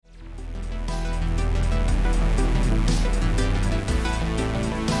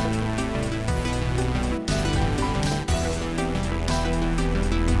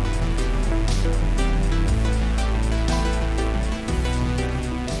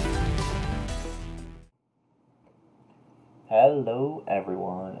Hello,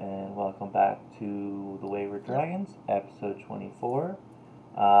 everyone, and welcome back to The Wayward Yep. Dragons, episode 24.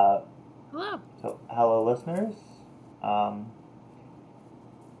 Uh, Hello. hello, listeners. Um,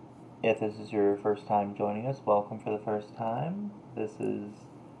 if this is your first time joining us, welcome for the first time. This is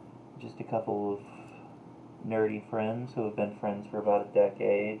just a couple of nerdy friends who have been friends for about a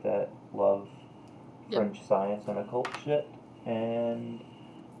decade that love Yep. French science and occult shit, and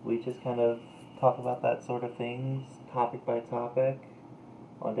we just kind of talk about that sort of things, topic by topic,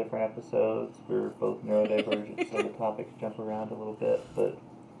 on different episodes. We're both neurodivergent, so the topics jump around a little bit. But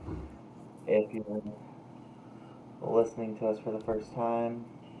if you're listening to us for the first time,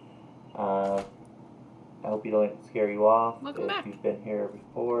 uh, I hope you don't let it scare you off. Welcome If back. you've been here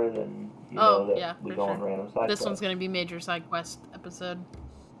before, then you know Oh, that yeah, we for go on sure. random side This one's quests. going to be major side quest episode.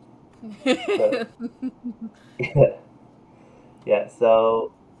 So, yeah,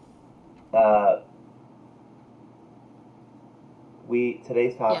 so uh,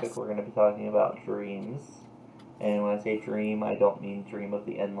 today's topic Yes. we're going to be talking about dreams. And when I say dream, I don't mean dream of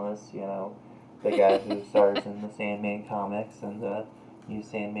the endless, the guy who stars in the Sandman comics and the new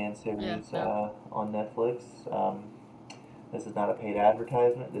Sandman Yeah, series no. on Netflix. This is not a paid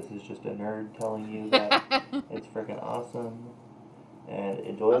advertisement. This is just a nerd telling you that it's freaking awesome and I was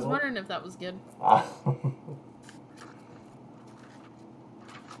enjoyable. wondering if that was good.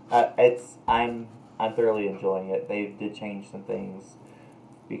 I'm thoroughly enjoying it. They did change some things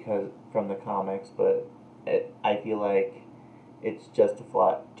because from the comics, but I feel like it's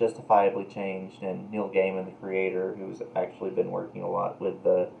justifiably changed. And Neil Gaiman, the creator, who's actually been working a lot with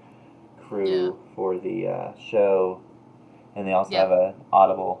the Yeah. crew for the show, and they also Yeah. have an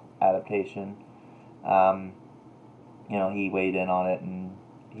Audible adaptation. Um, he weighed in on it, and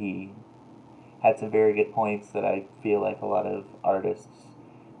he had some very good points that I feel like a lot of artists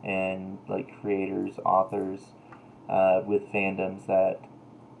and like creators, authors with fandoms that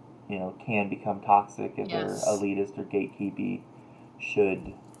can become toxic if they're Yes. elitist or gatekeepy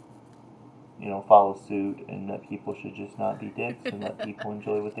should follow suit, and that people should just not be dicks and let people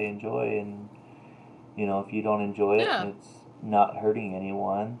enjoy what they enjoy. And if you don't enjoy it Yeah. and it's not hurting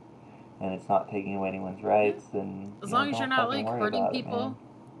anyone and it's not taking away anyone's Yeah. rights, then As long as you're don't not, fucking like, worry hurting about it, man. people,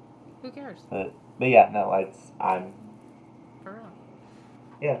 who cares? But yeah, no, I'm For real.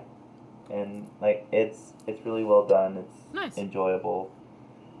 yeah, and like it's really well done. It's Nice. enjoyable.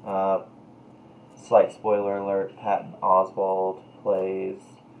 Uh, Slight spoiler alert: Patton Oswalt plays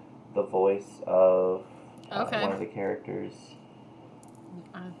the voice of Okay. one of the characters.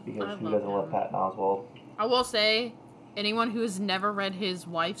 I Because who love doesn't love him. Patton Oswalt? I will say, anyone who has never read his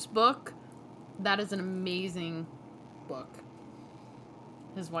wife's book, that is an amazing book.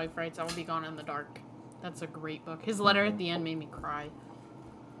 His wife writes, "I will be gone in the dark." That's a great book. His letter at the end made me cry.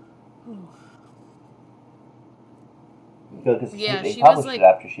 Because Yeah, they she was published like it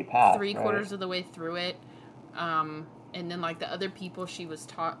after she passed, three right? quarters of the way through it. And then like the other people she was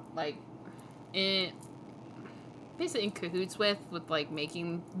taught like in basically in cahoots with like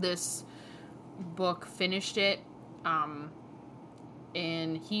making this book finished it.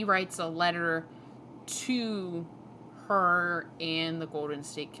 And he writes a letter to her and the Golden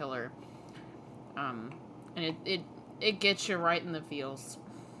State Killer. And it gets you right in the feels.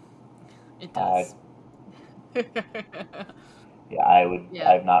 It does. Yeah, I would. Yeah.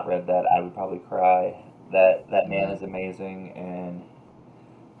 I've not read that. I would probably cry. That man Mhm. is amazing, and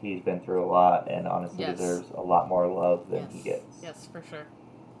he's been through a lot, and honestly Yes. deserves a lot more love than Yes. he gets. Yes, for sure.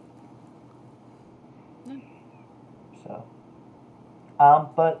 So,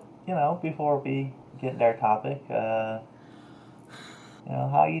 but before we get into our topic, how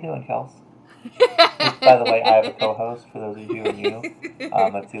you doing, Kels? Which, by the way, I have a co-host for those of you who are new.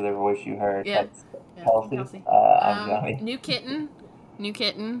 That's the other voice you heard. Yeah. That's Yeah, Kelsey. Kelsey. I'm Johnny. New kitten. New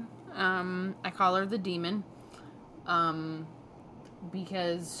kitten. I call her the demon.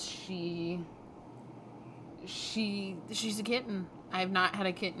 Because she's a kitten. I have not had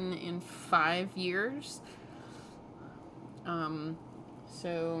a kitten in 5 years.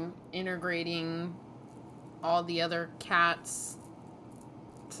 So integrating all the other cats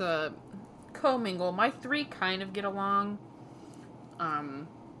to commingle. My 3 kind of get along.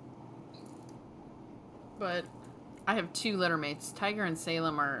 But I have 2 littermates. Tiger and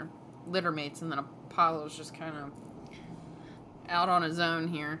Salem are littermates, and then Apollo's just kind of out on his own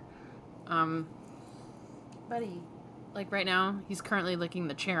here. Buddy, like right now, he's currently licking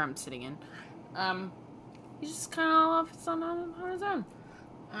the chair I'm sitting in. He's just kind of all off on his own.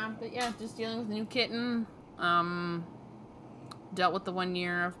 But yeah, just dealing with a new kitten. Dealt with the 1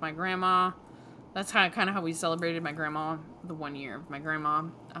 year of my grandma. That's kind of how we celebrated my grandma. The 1 year of my grandma.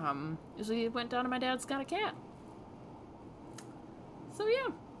 Is we went down to my dad's got a cat. So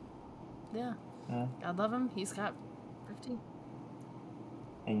yeah. Yeah. God love him. He's got 15.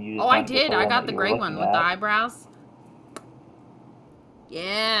 And you Oh, I did. I got the gray one with the eyebrows.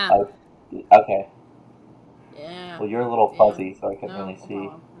 Yeah. Okay. Yeah. Well, you're a little fuzzy, so I couldn't really see.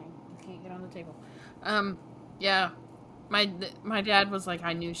 You can't get on the table. Yeah. My dad was like,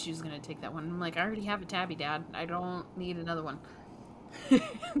 I knew she was gonna take that one. I'm like, I already have a tabby, Dad. I don't need another one.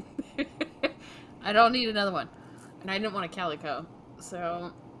 I don't need another one. And I didn't want a calico.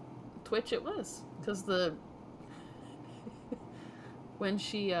 So Twitch it was. Because when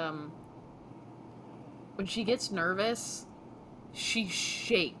she gets nervous, she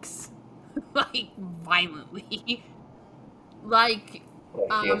shakes like violently. like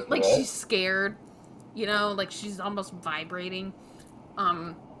she's scared. You know, like she's almost vibrating.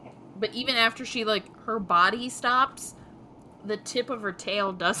 But even after she her body stops, the tip of her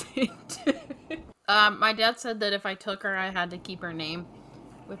tail doesn't. My dad said that if I took her, I had to keep her name,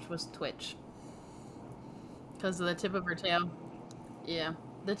 which was Twitch. Because of the tip of her tail. Yeah.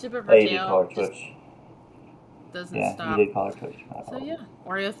 The tip of her tail. You did call her Twitch. Doesn't stop. You did call her Twitch. So yeah.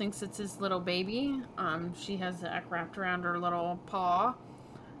 Oreo thinks it's his little baby. She has the Eck wrapped around her little paw.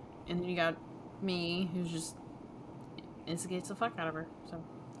 And then you got me, who just instigates the fuck out of her. So,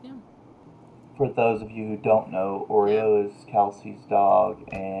 yeah. For those of you who don't know, Oreo is Kelsey's dog,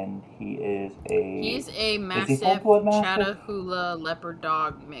 and he's a massive Chattahoola leopard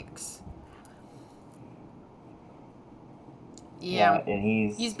dog mix. Yeah, and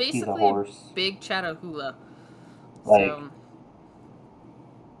he's basically a horse. Big Chattahoola.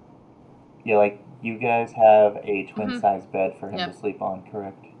 You guys have a twin-size bed for him to sleep on,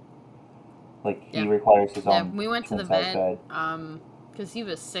 correct? He requires his own. Yeah, we went to the vet, because he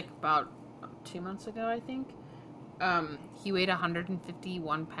was sick about 2 months ago, I think. He weighed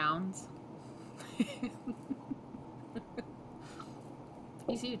 151 pounds.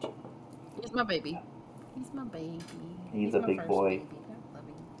 He's huge. He's my baby. He's a big boy. Baby. I love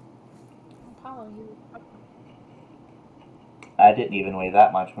him. Apollo, you. I didn't even weigh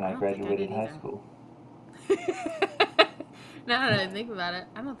that much when I graduated high school. Now that I think about it,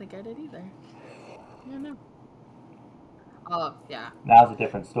 I don't think I did either. Yeah, no. Oh, yeah. Now it's a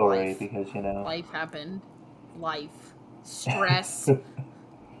different story because, Life happened. Life. Stress.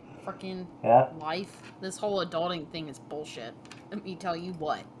 Fucking life. This whole adulting thing is bullshit. Let me tell you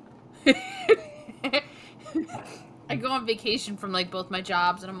what. I go on vacation from, both my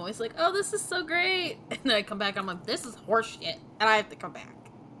jobs, and I'm always like, oh, this is so great. And then I come back, I'm like, this is horseshit. And I have to come back.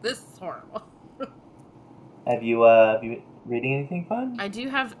 This is horrible. Have you reading anything fun? I do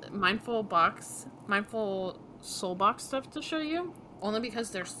have Mindful Soul Box stuff to show you. Only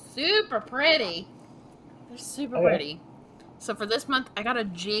because they're super pretty. They're super pretty. So for this month, I got a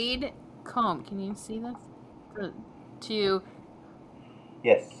jade comb. Can you see this?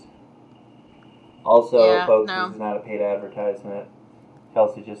 Yes. Also, folks, this is not a paid advertisement.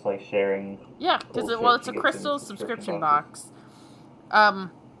 Kelsey's just sharing. Yeah, because it's a crystal subscription box.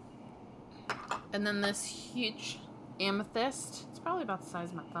 And then this huge amethyst. It's probably about the size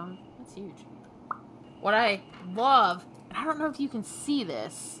of my thumb. It's huge. What I love, and I don't know if you can see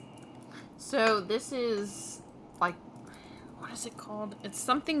this. So this is what is it called? It's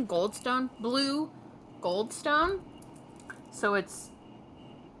something goldstone, blue goldstone. So it's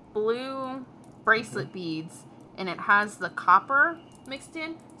blue bracelet beads, and it has the copper mixed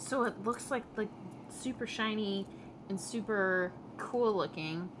in, so it looks like super shiny and super cool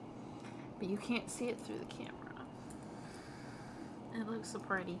looking, but you can't see it through the camera. It looks so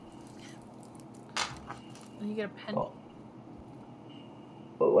pretty. And you get a pen.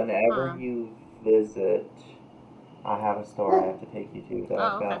 But whenever you visit, I have a store I have to take you to that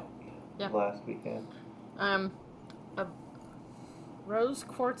I found last weekend. A rose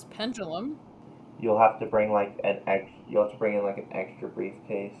quartz pendulum. You'll have to bring an extra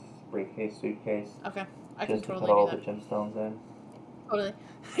briefcase suitcase. Okay, I can totally do that. Just to put all the gemstones in. Totally.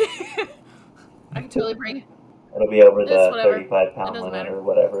 I can totally bring it. It'll be over the 35-pound limit or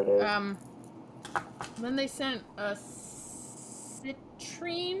whatever it is. Then they sent a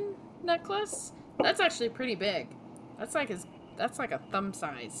citrine necklace. That's actually pretty big. That's like a thumb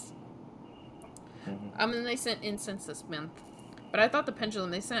size. Mm-hmm. And they sent incense this month. But I thought the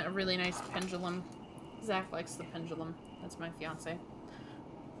pendulum, they sent a really nice pendulum. Zach likes the pendulum. That's my fiance.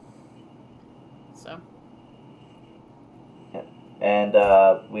 So. Yeah. And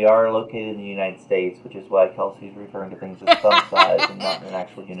we are located in the United States, which is why Kelsey's referring to things as thumb size and not an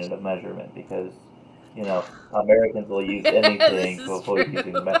actual unit of measurement, because, Americans will use anything to avoid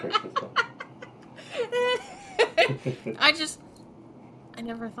using the metric system. I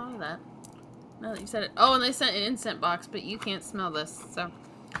never thought of that. Now that you said it. Oh, and they sent an incense box, but you can't smell this, so.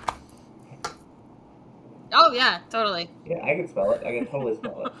 Oh, yeah, totally. Yeah, I can smell it. I can totally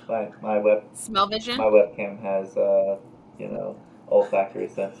smell it. Smell vision? My webcam has, olfactory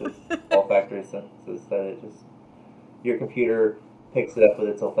senses. Olfactory senses that it just... Your computer picks it up with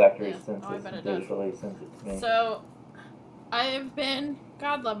its olfactory senses and visually sends it to me. So, I've been...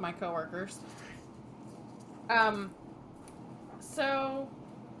 God love my coworkers. So...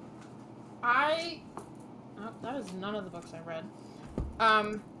 Oh, that was none of the books I read.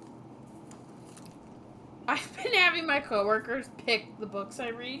 I've been having my coworkers pick the books I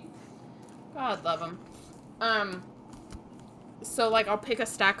read. God love them. So, like, I'll pick a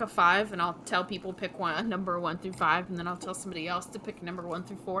stack of 5, and I'll tell people pick number 1 through 5, and then I'll tell somebody else to pick number 1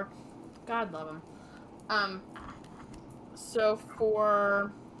 through 4. God love them. So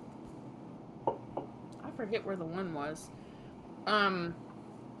for... I forget where the one was.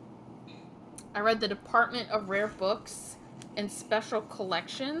 I read The Department of Rare Books and Special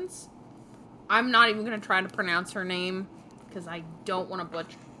Collections. I'm not even going to try to pronounce her name, because I don't want to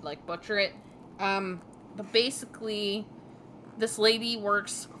butcher it. But basically, this lady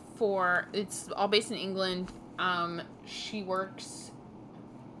works for... It's all based in England. She works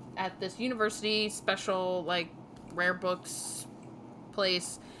at this university, special, rare books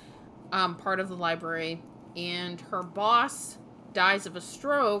place, part of the library. And her boss dies of a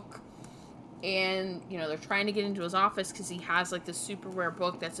stroke. And, they're trying to get into his office because he has, this super rare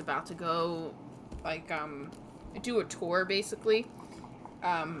book that's about to go, do a tour, basically.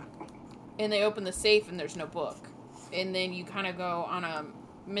 And they open the safe and there's no book. And then you kind of go on a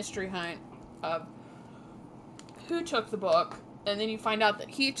mystery hunt of who took the book. And then you find out that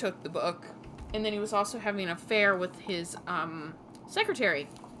he took the book. And then he was also having an affair with his, secretary.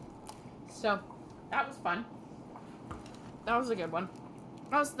 So, that was fun. That was a good one.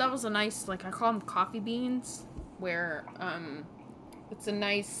 That was a nice, I call them coffee beans, where, it's a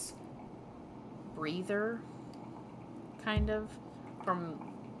nice breather, kind of,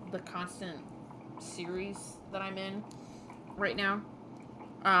 from the constant series that I'm in right now.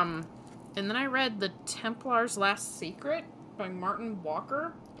 And then I read The Templar's Last Secret by Martin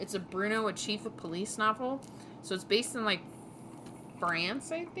Walker. It's a Bruno, a chief of police novel. So it's based in,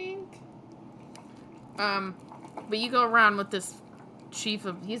 France, I think. But you go around with this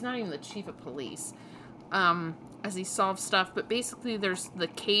he's not even the chief of police, as he solves stuff, but basically there's the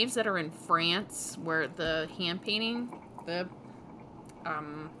caves that are in France where the hand painting, the,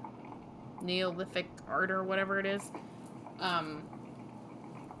 Neolithic art or whatever it is,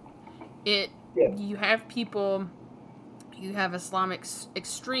 you have Islamic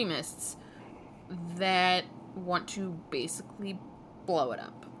extremists that want to basically blow it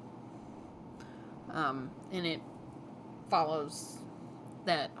up, and it follows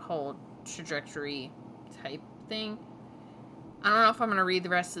that whole trajectory type thing. I don't know if I'm going to read the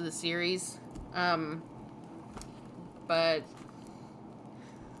rest of the series, but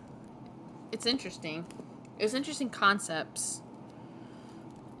it's interesting. It was interesting concepts.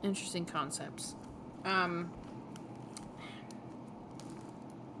 I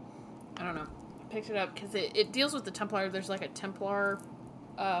don't know. I picked it up because it deals with the Templar. There's a Templar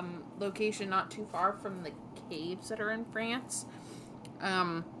location not too far from the caves that are in France.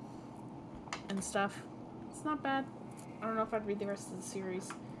 And stuff. It's not bad. I don't know if I'd read the rest of the series.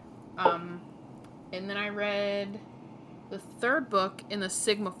 And then I read the 3rd book in the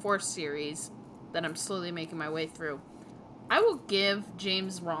Sigma Force series that I'm slowly making my way through. I will give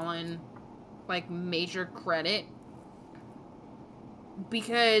James Rowland, major credit,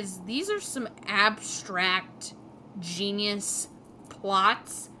 because these are some abstract genius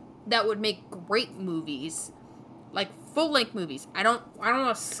plots that would make great movies. Full-length movies. I don't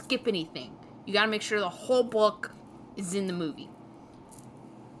want to skip anything. You gotta make sure the whole book is in the movie.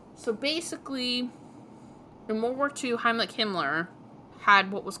 So basically, in World War II, Heinrich Himmler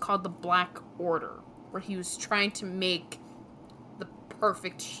had what was called the Black Order, where he was trying to make the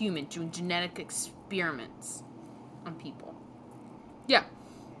perfect human, doing genetic experiments on people. Yeah.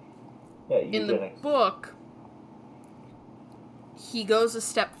 In the book, he goes a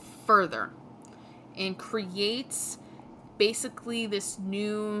step further and creates basically this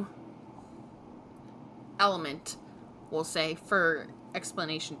new element, we'll say, for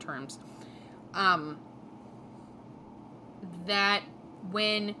explanation terms, that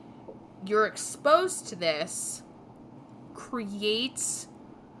when you're exposed to this, creates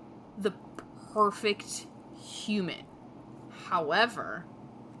the perfect human. However,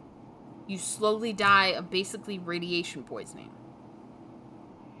 you slowly die of basically radiation poisoning.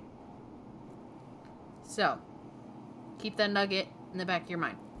 So, keep that nugget in the back of your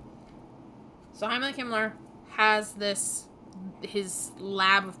mind. So Heinrich Himmler has his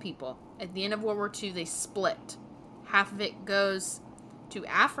lab of people. At the end of World War II, they split. Half of it goes to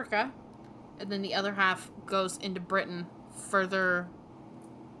Africa, and then the other half goes into Britain further.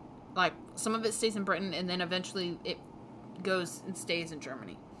 Like, some of it stays in Britain, and then eventually it goes and stays in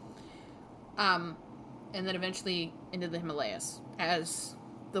Germany. And then eventually into the Himalayas as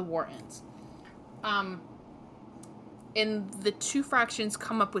the war ends. And the two fractions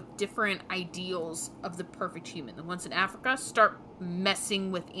come up with different ideals of the perfect human. The ones in Africa start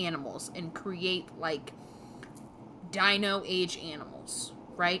messing with animals and create, like, dino age animals,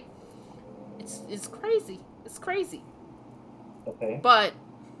 right? It's crazy. It's crazy. Okay. But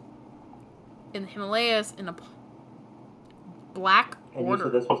in the Himalayas, in a Black And Order,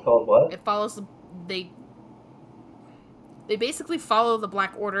 you said this was called what? it follows they basically follow the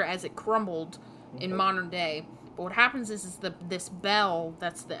Black Order as it crumbled in modern day. But what happens is this bell,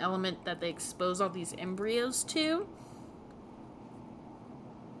 that's the element that they expose all these embryos to,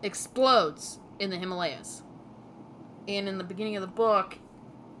 explodes in the Himalayas. And in the beginning of the book,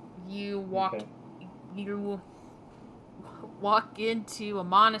 you walk into a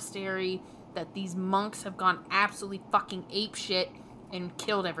monastery that these monks have gone absolutely fucking apeshit and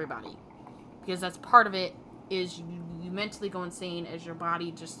killed everybody. Because that's part of it, is you mentally go insane as your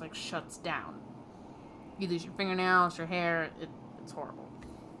body just, like, shuts down. You lose your fingernails, your hair, it's horrible.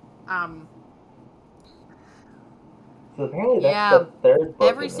 So apparently that's the third book.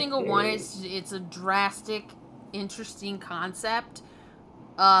 Every single one it's a drastic, interesting concept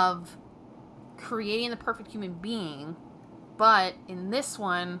of creating the perfect human being. But in this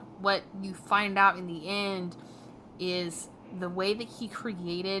one, what you find out in the end is the way that he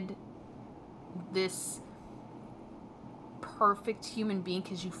created this perfect human being,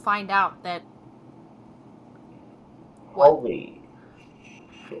 because you find out that holy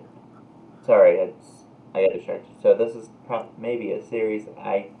shit. Sorry, I got distracted. So this is maybe a series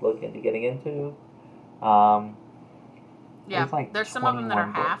I look into getting into. Yeah, like there's some of them that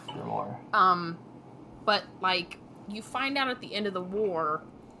are half. Or more. But, like, you find out at the end of the war,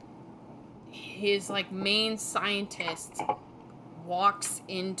 his, like, main scientist walks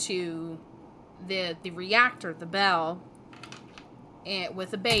into the reactor, the bell, and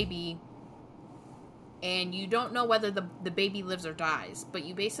with a baby, and you don't know whether the baby lives or dies, but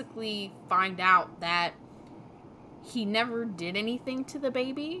you basically find out that he never did anything to the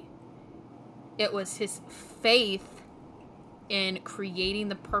baby. It was his faith in creating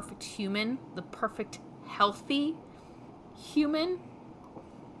the perfect human, the perfect healthy human,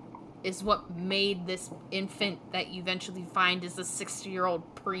 is what made this infant that you eventually find is a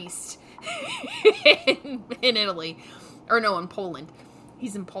 60-year-old priest in Italy. Or no, in Poland.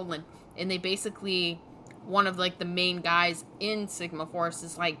 He's in Poland. And they basically, one of, like, the main guys in Sigma Force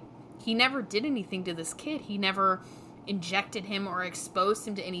is like, he never did anything to this kid. He never injected him or exposed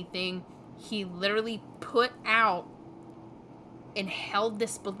him to anything. He literally put out and held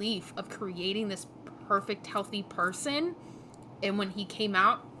this belief of creating this perfect, healthy person. And when he came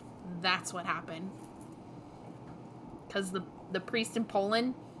out, that's what happened. Because the priest in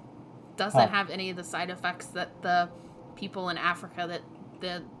Poland doesn't have any of the side effects that the people in Africa, that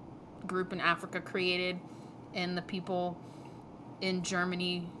the group in Africa created, and the people in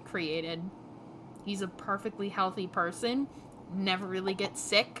Germany created. He's a perfectly healthy person, never really gets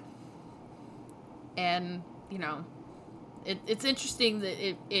sick, and, you know, it's interesting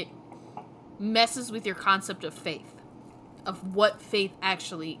that it messes with your concept of faith, of what faith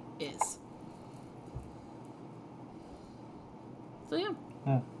actually is. So yeah.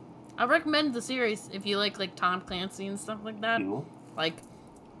 I recommend the series if you like Tom Clancy and stuff like that. Cool. Like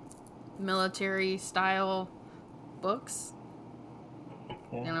military style books.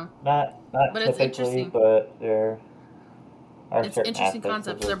 Yeah. You know. Not but typically, it's interesting. But there are it's certain interesting aspects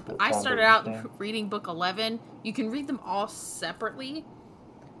concepts. of it that I sound started out interesting. reading book 11. You can read them all separately,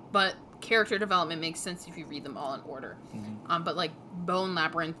 but character development makes sense if you read them all in order. Mm-hmm. But like Bone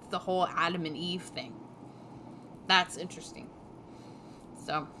Labyrinth, the whole Adam and Eve thing, that's interesting.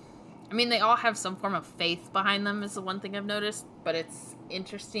 So, I mean, they all have some form of faith behind them is the one thing I've noticed, but it's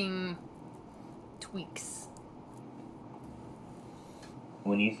interesting tweaks.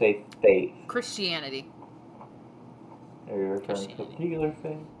 When you say faith, Christianity. are you referring to a particular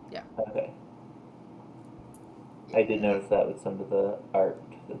faith? Yeah. Okay. I did notice that with some of the art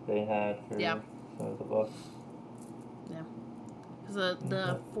that they had for some of the books. Yeah. Because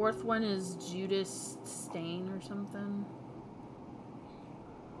the fourth one is Judas Stain or something.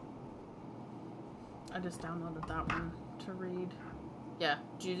 I just downloaded that one to read. Yeah,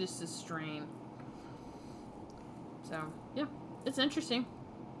 Judas' Strain. So, yeah, it's interesting.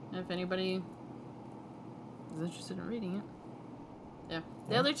 If anybody was interested in reading it. Yeah.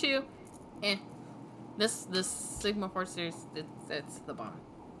 The other two, This Sigma Force series, it's the bomb.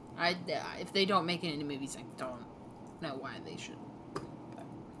 If they don't make it into movies, I don't know why they should. But.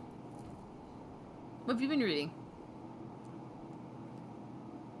 What have you been reading?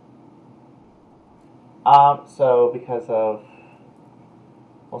 So because of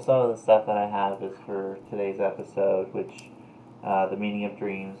some of the stuff that I have is for today's episode, which The Meaning of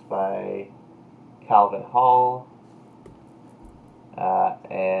Dreams by Calvin Hall,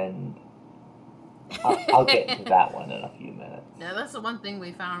 and I'll get into that one in a few minutes. Yeah, that's the one thing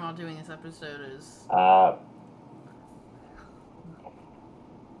we found while doing this episode is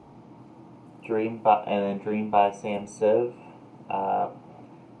Dream by Sam Siv,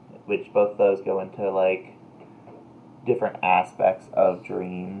 which both those go into like different aspects of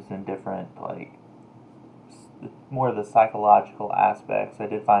dreams and different like more of the psychological aspects. I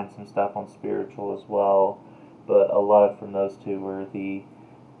did find some stuff on spiritual as well, but a lot of from those two were the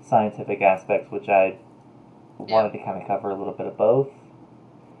scientific aspects, which I wanted to kind of cover a little bit of both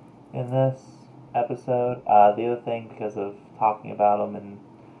in this episode. The other thing, because of talking about them and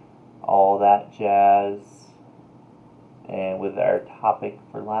all that jazz, and with our topic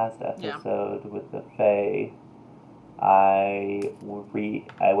for last episode with the Fae, I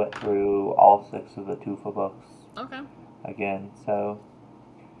went through all 6 of the Tufa books. Okay. Again, so,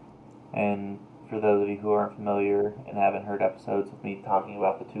 and for those of you who aren't familiar and haven't heard episodes of me talking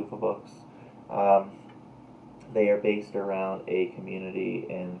about the Tufa books, they are based around a community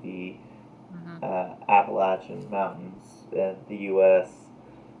in the Appalachian Mountains in the U.S.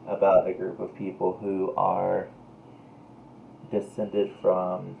 about a group of people who are descended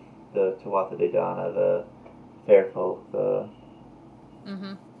from the Tuatha De Danann, the fair folk, the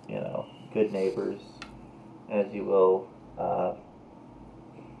good neighbors, as you will.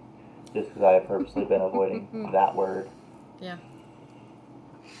 Just because I have purposely been avoiding that word. Yeah.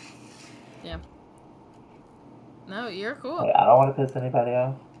 Yeah. No, you're cool. I don't want to piss anybody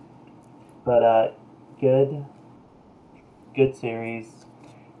off, but good series.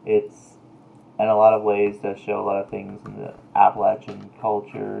 It's in a lot of ways does show a lot of things in the Appalachian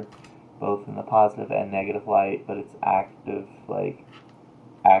culture, both in the positive and negative light, but it's accurate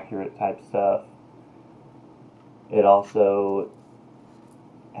type stuff. It also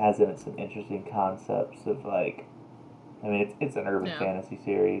has in it some interesting concepts of it's an urban fantasy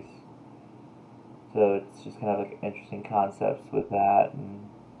series, so it's just kind of like interesting concepts with that, and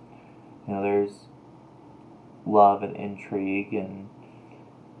there's love and intrigue, and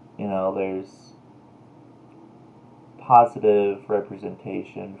there's positive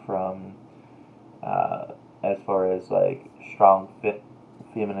representation from as far as like strong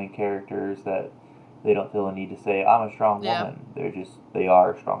feminine characters that they don't feel a need to say, I'm a strong woman. They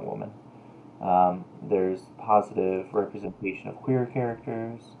are a strong woman. There's positive representation of queer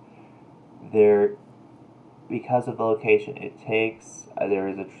characters. Because of the location it takes, there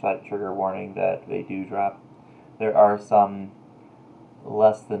is a slight trigger warning that they do drop. There are some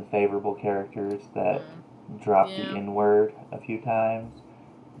less than favorable characters that drop the N-word a few times,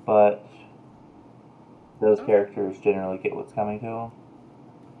 but those characters generally get what's coming to them.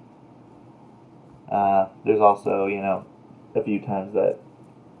 There's also, a few times that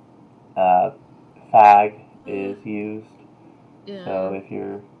fag is used. Yeah. So if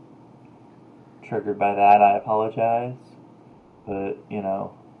you're triggered by that, I apologize. But,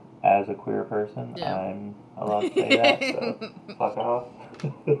 as a queer person, I'm allowed to say that, so fuck off.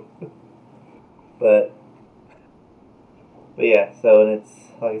 But yeah, so, and it's,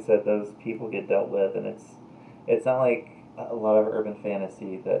 like I said, those people get dealt with, and it's not like a lot of urban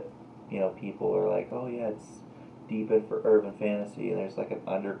fantasy that, people are like, oh yeah, it's deep in for urban fantasy, and there's like an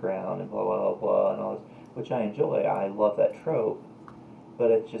underground and blah, blah, blah, blah, and all this, which I enjoy. I love that trope.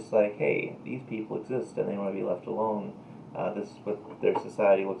 But it's just like, hey, these people exist and they want to be left alone. This is what their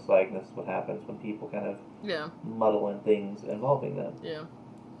society looks like, and this is what happens when people kind of muddle in things involving them. Yeah.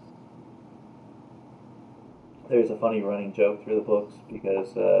 There's a funny running joke through the books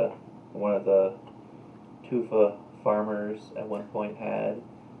because one of the Tufa farmers at one point had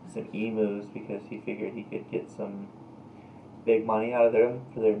some emus because he figured he could get some big money out of them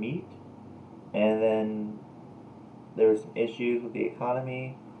for their meat. And then there were some issues with the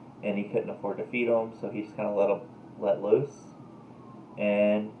economy, and he couldn't afford to feed them, so he just kind of let loose.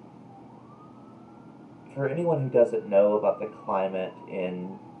 And for anyone who doesn't know about the climate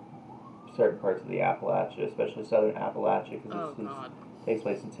in certain parts of the Appalachia, especially southern Appalachia, because this takes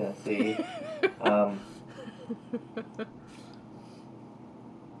place in Tennessee,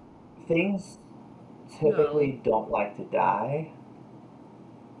 things typically don't like to die.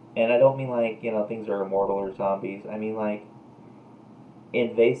 And I don't mean like, things are immortal or zombies. I mean like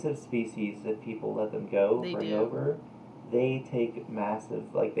invasive species, if people let them go, They bring do. over, they take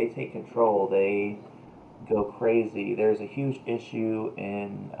massive, like, they take control. They go crazy. There's a huge issue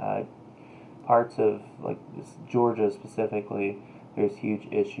in parts of, like, Georgia specifically. There's huge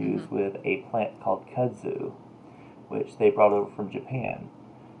issues Mm-hmm. with a plant called kudzu, which they brought over from Japan.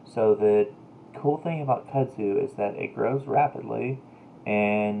 So the cool thing about kudzu is that it grows rapidly,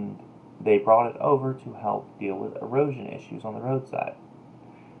 and they brought it over to help deal with erosion issues on the roadside.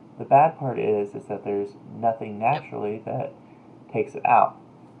 The bad part is that there's nothing Yep. naturally that takes it out.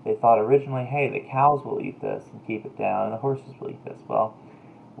 They thought originally, hey, the cows will eat this and keep it down, and the horses will eat this. Well,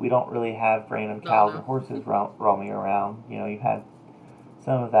 we don't really have random Oh cows and no. horses roaming around. You had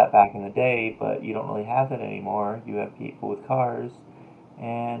some of that back in the day, but you don't really have that anymore. You have people with cars,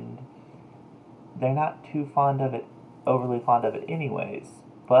 and they're not too fond of it, overly fond of it, anyways.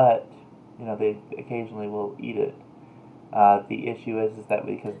 But they occasionally will eat it. The issue is that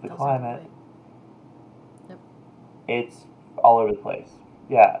because of It the doesn't go climate, away. Yep. it's all over the place.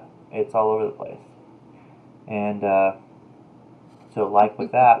 Yeah, it's all over the place. And so, like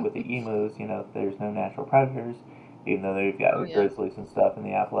with that, with the emus, there's no natural predators, even though they've Oh got yeah. grizzlies and stuff in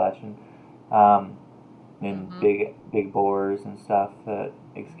the Appalachian, um, and Mm-hmm. big boars and stuff that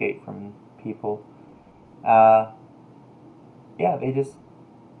escape from people. Uh, yeah,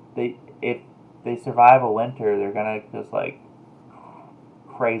 they if they survive a winter, they're gonna just like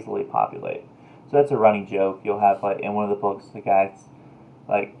crazily populate. So that's a running joke. You'll have like in one of the books, the guy's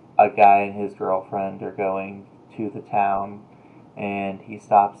like a guy and his girlfriend are going to the town, and he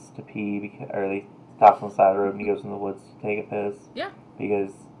stops to pee because, or he stops on the side of the road and he goes in the woods to take a piss Yeah.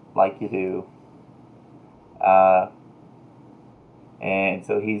 because, like you do. Uh, and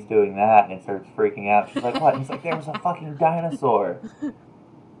so he's doing that and starts freaking out. She's like, "What?" And he's like, "There was a fucking dinosaur."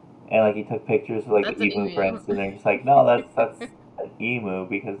 And like he took pictures of like That's the an emu emu. prints, and they're just like, "No, that's an emu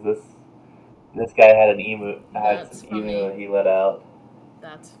because this guy had some That's emu funny. that he let out."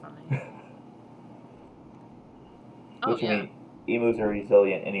 That's funny. Oh Which, I yeah. mean, emus are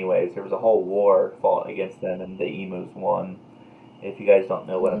resilient anyways. There was a whole war fought against them, and the emus won. If you guys don't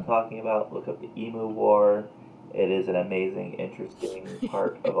know what I'm talking about, look up the Emu War. It is an amazing, interesting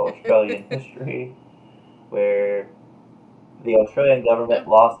part of Australian history where the Australian Yeah. government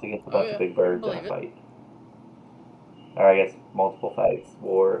lost against a Oh bunch of yeah. big I birds in a believe it. fight. Or I guess multiple fights,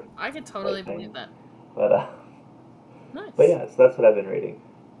 war I could totally type believe thing. that. But but Nice. yeah, so that's what I've been reading.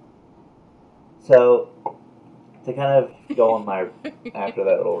 So to kind of go on my after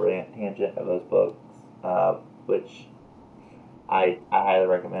that little rant tangent of those books, which I highly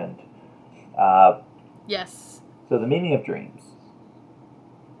recommend. Uh, Yes. so the meaning of dreams.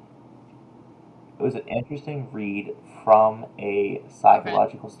 It was an interesting read from a Okay.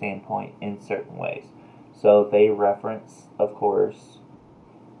 psychological standpoint in certain ways. So they reference, of course,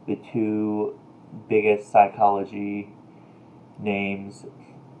 the two biggest psychology names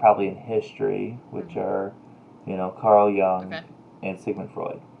probably in history, which Mm-hmm. are, Carl Jung Okay. and Sigmund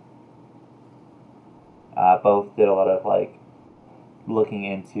Freud. Both did a lot of like looking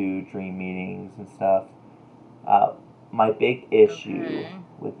into dream meanings and stuff. Uh, my big issue Okay.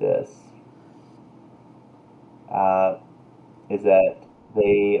 with this uh, is that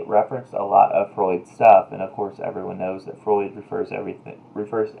they reference a lot of Freud's stuff, and of course, everyone knows that Freud refers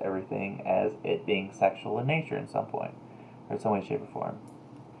to everything as it being sexual in nature in some point, or some way, shape, or form.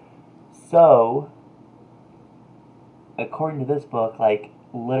 So, according to this book, like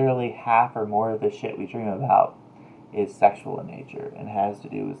literally half or more of the shit we dream about is sexual in nature and has to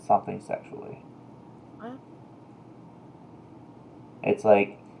do with something sexually. What? It's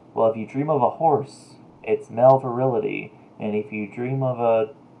like, well, if you dream of a horse, it's male virility, and if you dream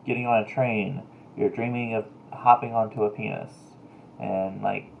of getting on a train, you're dreaming of hopping onto a penis, and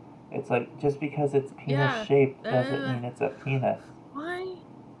like, it's like just because it's penis Yeah. shaped doesn't Uh, mean it's a penis. why?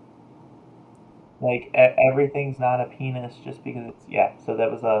 Like everything's not a penis just because it's yeah. So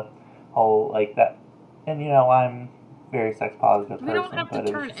that was a whole like that, and I'm very sex positive We don't person, have to but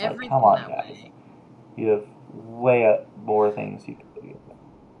it was turn just like, come everything on, that guys, way. you have way more things you could do.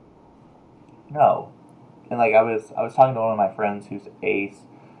 No, and like I was talking to one of my friends who's ace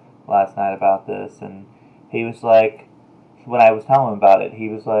last night about this, and he was like, when I was telling him about it, he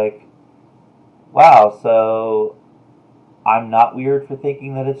was like, "Wow, so I'm not weird for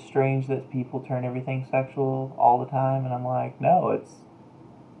thinking that it's strange that people turn everything sexual all the time," and I'm like, "No, it's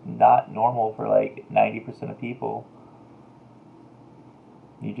not normal for like 90% of people.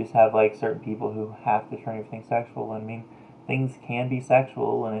 You just have like certain people who have to turn everything sexual. And I mean, things can be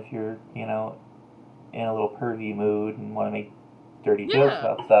sexual, and if you're in a little pervy mood and want to make dirty jokes Yeah.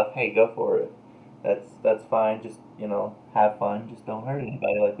 about stuff, hey, go for it. That's fine. Just have fun. Just don't hurt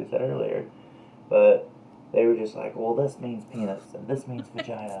anybody, like we said earlier. But they were just like, well, this means penis, and this means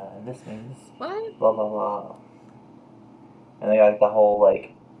vagina, and this means What? blah blah blah. And they got the whole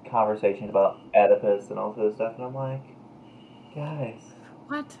like conversation about Oedipus and all this stuff, and I'm like, guys.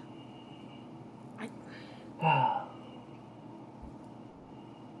 What?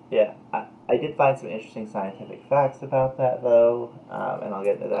 Yeah, I did find some interesting scientific facts about that, though, and I'll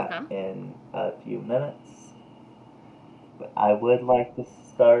get into that Okay. in a few minutes. But I would like to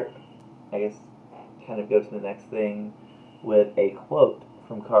start, I guess, kind of go to the next thing with a quote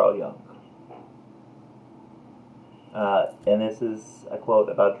from Carl Jung. And this is a quote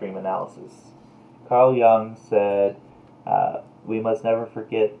about dream analysis. Carl Jung said, we must never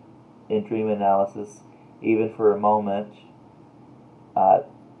forget in dream analysis, even for a moment,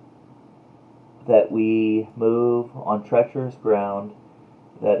 that we move on treacherous ground,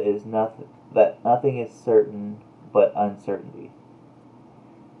 that nothing is certain but uncertainty.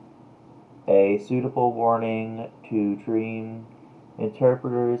 A suitable warning to dream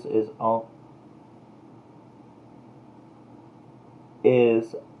interpreters is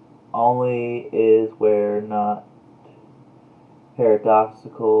where not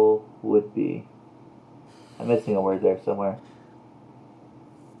paradoxical would be. I'm missing a word there somewhere.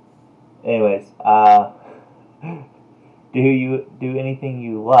 Anyways, do anything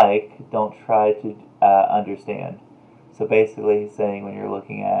you like. Don't try to understand. So basically, he's saying when you're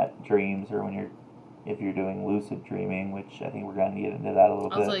looking at dreams, or if you're doing lucid dreaming, which I think we're going to get into that a little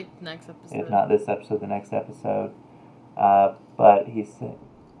bit. Like next episode. If not this episode, the next episode. But he's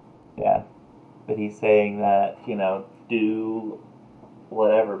saying that do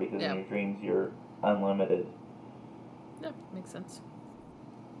whatever, because in your dreams you're unlimited. Yeah, makes sense.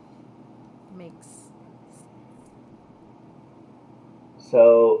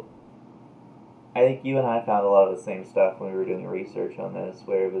 So, I think you and I found a lot of the same stuff when we were doing research on this,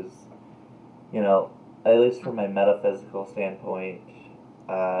 where it was, at least from a metaphysical standpoint,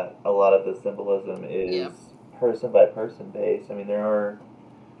 a lot of the symbolism is person by person based. I mean, there are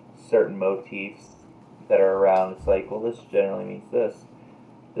certain motifs that are around. It's like, well, this generally means this.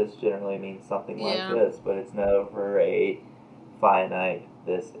 This generally means something like this, but it's never a finite,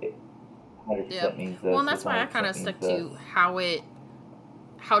 this 100% means this. Well, and that's why I kind of stuck to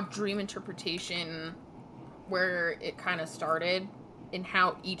how dream interpretation, where it kind of started, and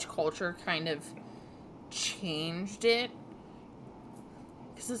how each culture kind of changed it.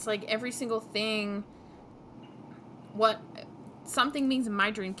 Because it's like every single thing, what something means in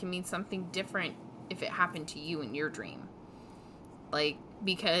my dream can mean something different if it happened to you in your dream. Like,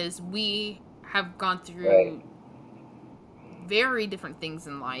 because we have gone through very different things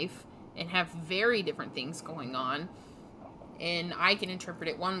in life and have very different things going on, and I can interpret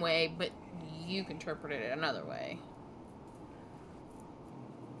it one way, but you can interpret it another way.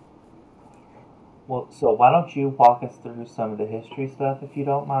 Well, so why don't you walk us through some of the history stuff, if you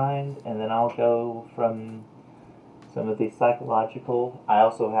don't mind, and then I'll go from some of the psychological. I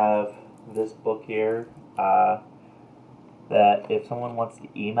also have this book here that if someone wants to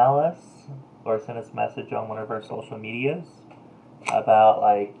email us or send us a message on one of our social medias about,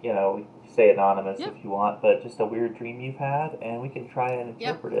 like, say anonymous if you want, but just a weird dream you've had, and we can try and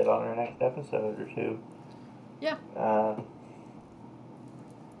interpret it on our next episode or two. Yeah.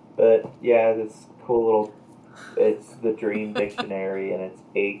 But yeah, this cool little, it's the Dream Dictionary, and it's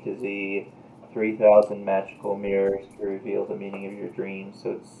A to Z, 3,000 magical mirrors to reveal the meaning of your dreams.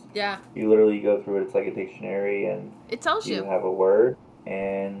 So it's you literally go through it. It's like a dictionary, and it tells you have a word,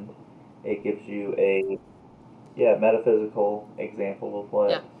 and it gives you a metaphysical example of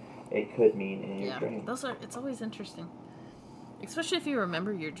what it could mean in your dream. It's always interesting, especially if you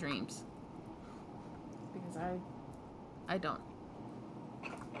remember your dreams, because I don't.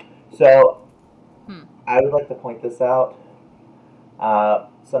 So I would like to point this out.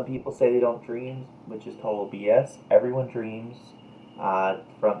 Some people say they don't dream, which is total BS. Everyone dreams.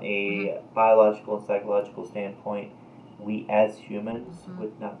 From a biological and psychological standpoint, we as humans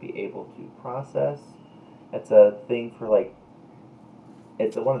would not be able to process. It's a thing for, like,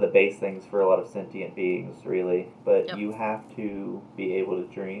 it's one of the base things for a lot of sentient beings, really. But you have to be able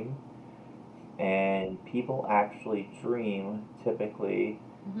to dream. And people actually dream, typically,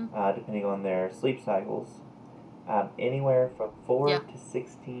 depending on their sleep cycles, anywhere from 4 to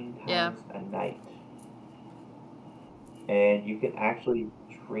 16 times a night. And you can actually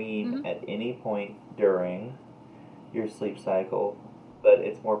dream at any point during your sleep cycle, but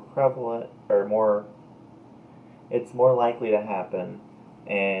it's more prevalent, or it's more likely to happen,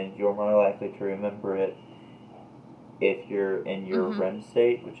 and you're more likely to remember it if you're in your Mm-hmm. REM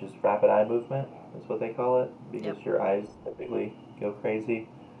state, which is rapid eye movement, is what they call it, because Yep. your eyes typically go crazy.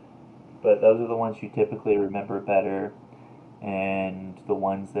 But those are the ones you typically remember better, and the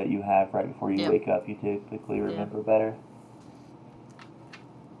ones that you have right before you Yep. wake up, you typically Yeah. remember better.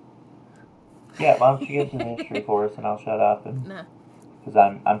 Yeah, why don't you get into the history for us, and I'll shut up, and Nah. because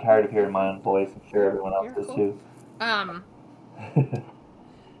I'm tired of hearing my own voice. I'm sure everyone else You're is cool. too.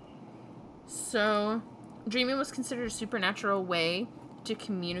 So, dreaming was considered a supernatural way to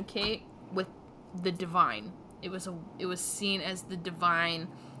communicate with the divine. It was seen as the divine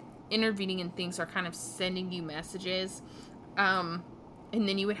intervening in things, or kind of sending you messages. And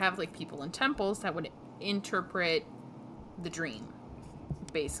then you would have like people in temples that would interpret the dream,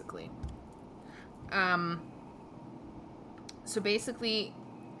 basically. So basically,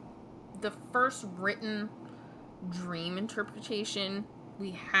 the first written dream interpretation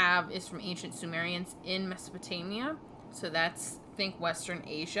we have is from ancient Sumerians in Mesopotamia. So that's, think Western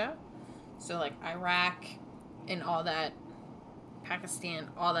Asia. So like Iraq and all that, Pakistan,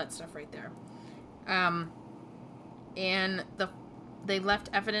 all that stuff right there. And they left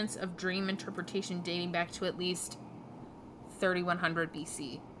evidence of dream interpretation dating back to at least 3100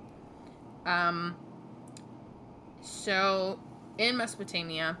 BC. So in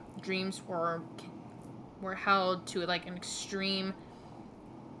Mesopotamia, dreams were held to like an extreme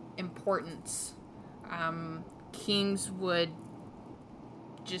importance. Kings would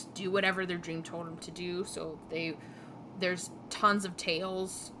just do whatever their dream told them to do. So there's tons of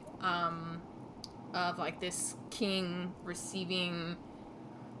tales of like this king receiving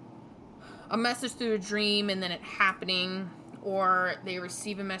a message through a dream and then it happening, or they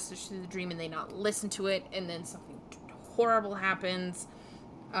receive a message through the dream and they not listen to it, and then something horrible happens.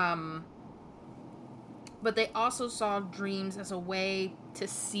 But they also saw dreams as a way to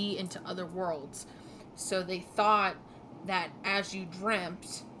see into other worlds. So they thought that as you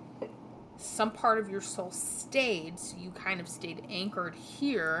dreamt, some part of your soul stayed, so you kind of stayed anchored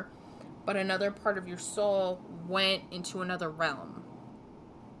here, but another part of your soul went into another realm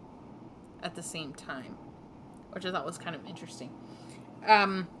at the same time, which I thought was kind of interesting.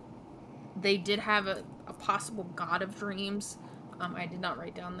 They did have a possible god of dreams. I did not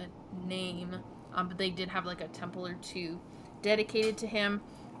write down the name, but they did have like a temple or two dedicated to him.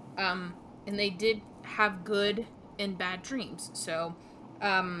 And they did have good and bad dreams. So,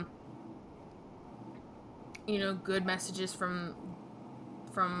 good messages from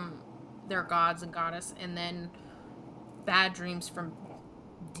their gods and goddess, and then bad dreams from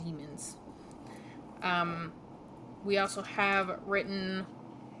demons. We also have written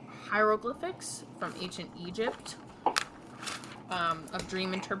hieroglyphics from ancient Egypt of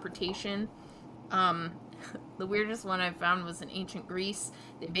dream interpretation. The weirdest one I found was in ancient Greece.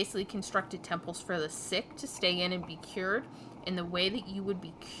 They basically constructed temples for the sick to stay in and be cured. And the way that you would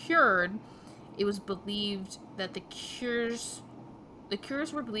be cured, it was believed that the cures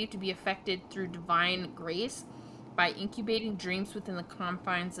were believed to be effected through divine grace by incubating dreams within the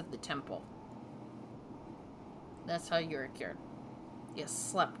confines of the temple. That's how you were cured. You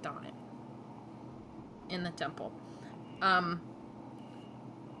slept on it in the temple.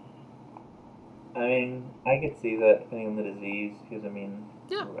 I mean, I could see that depending on the disease, because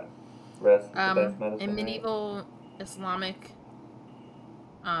Yeah. rest is the best medicine. In medieval Islamic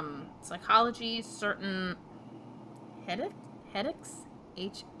psychology, certain headaches,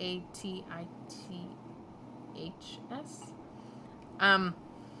 Hatiths,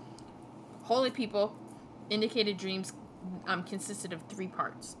 holy people indicated dreams consisted of three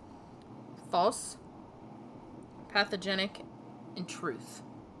parts: false, pathogenic, and truth.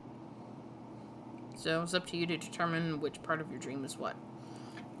 So it's up to you to determine which part of your dream is what.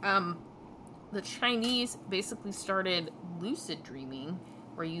 The Chinese basically started lucid dreaming,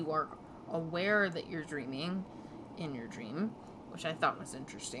 where you are aware that you're dreaming in your dream, which I thought was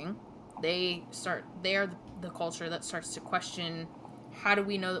interesting. They are the culture that starts to question, how do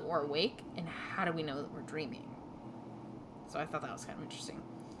we know that we're awake, and how do we know that we're dreaming? So I thought that was kind of interesting.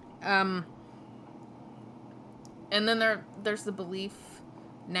 And then there's the belief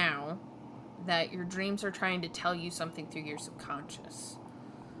now that your dreams are trying to tell you something through your subconscious,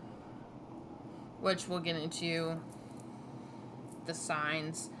 which we'll get into the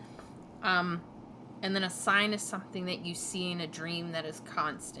signs. And then a sign is something that you see in a dream that is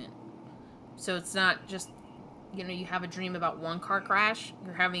constant. So it's not just, you have a dream about one car crash,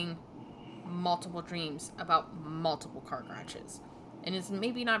 you're having multiple dreams about multiple car crashes. And it's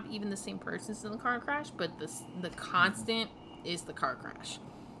maybe not even the same person's in the car crash, but the constant is the car crash.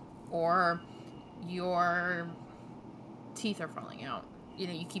 Or your teeth are falling out.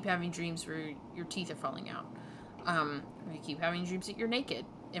 You keep having dreams where your teeth are falling out. You keep having dreams that you're naked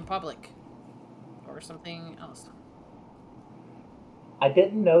in public, or something else. I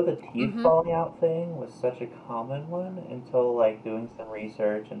didn't know the teeth Mm-hmm. falling out thing was such a common one until like doing some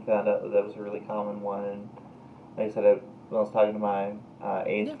research and found out that was a really common one. And like I said, when I was talking to my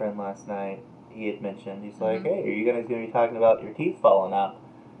AIDS Yeah. friend last night, he had mentioned, he's like, Mm-hmm. "Hey, are you guys gonna be talking about your teeth falling out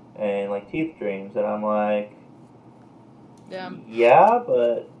and like teeth dreams?" And I'm like, Yeah. "Yeah,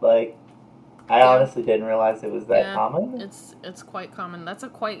 but like, I Yeah. honestly didn't realize it was that Yeah. common." It's quite common. That's a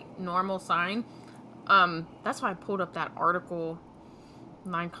quite normal sign. That's why I pulled up that article.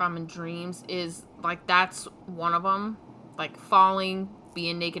 9 common dreams is like that's one of them. Like falling,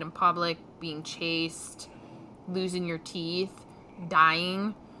 being naked in public, being chased, losing your teeth,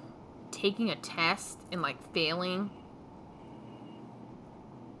 dying, taking a test and like failing.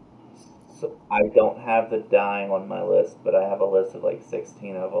 So I don't have the dying on my list, but I have a list of like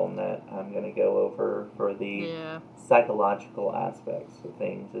 16 of them that I'm gonna go over for the Yeah. psychological aspects of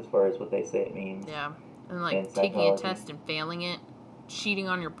things, as far as what they say it means Yeah. And like in taking a psychology. test and failing it, cheating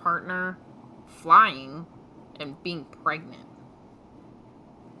on your partner, flying, and being pregnant.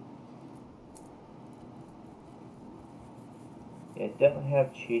 Yeah, I definitely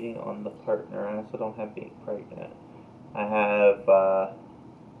have cheating on the partner. I also don't have being pregnant. I have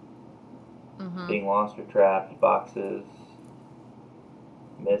Mm-hmm. being lost or trapped, boxes,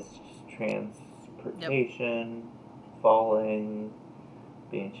 Yep. mistransportation, falling,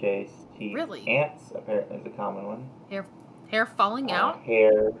 being chased, teeth, Really? ants apparently is a common one. Hair falling out?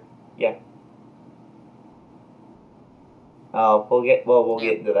 Hair, yeah. We'll Yep.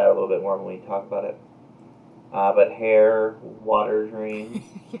 get into that a little bit more when we talk about it. But hair, water dreams,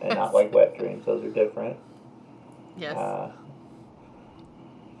 and not Yes. like wet dreams. Those are different. Yes. Uh,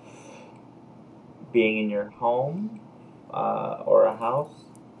 being in your home or a house,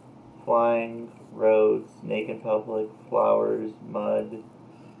 flying, roads, naked public, flowers, mud,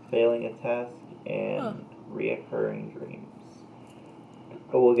 failing a test, Huh. and reoccurring dreams.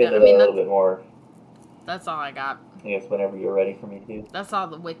 But we'll get Yeah, into I that mean a little bit more, that's all I got. I guess, whenever you're ready for me to. That's all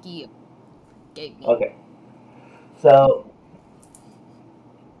the wiki gave me. Okay. So,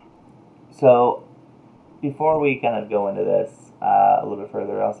 so before we kind of go into this a little bit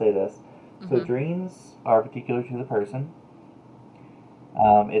further, I'll say this. So, Mm-hmm. dreams are particular to the person.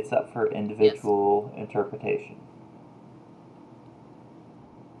 It's up for Yes. individual interpretation.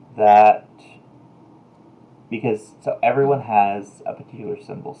 That because so everyone has a particular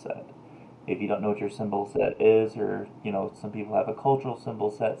symbol set. If you don't know what your symbol set is, or some people have a cultural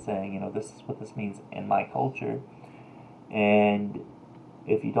symbol set saying, this is what this means in my culture, and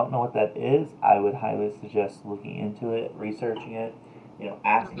if you don't know what that is, I would highly suggest looking into it, researching it,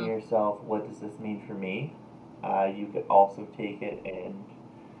 asking Mm-hmm. yourself, what does this mean for me? You could also take it, and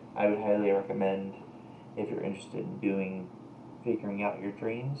I would highly recommend, if you're interested in figuring out your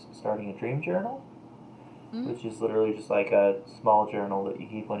dreams, starting a dream journal, Mm-hmm. which is literally just like a small journal that you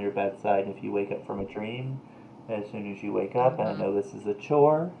keep on your bedside. If you wake up from a dream, as soon as you wake up, and I Mm-hmm. know this is a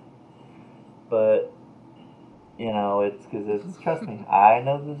chore, but it's because trust me, I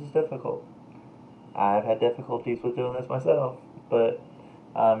know this is difficult. I've had difficulties with doing this myself, but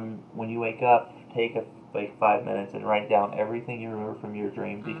when you wake up, take like 5 minutes and write down everything you remember from your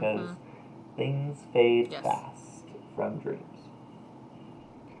dream, because Mm-hmm. things fade Yes. fast from dreams.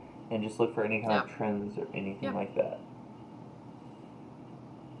 And just look for any kind Yeah. of trends or anything Yeah. like that.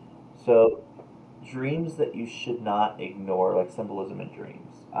 So, dreams that you should not ignore, like symbolism in dreams.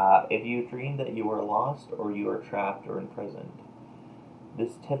 If you dream that you are lost or you are trapped or imprisoned,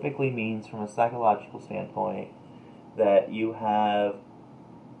 this typically means, from a psychological standpoint, that you have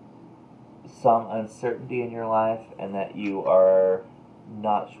some uncertainty in your life and that you are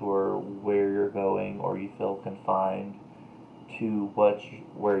not sure where you're going, or you feel confined to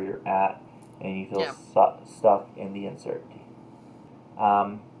where you're at, and you feel Yeah. stuck in the uncertainty.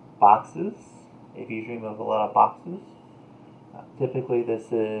 Um, Boxes. If you dream of a lot of boxes, typically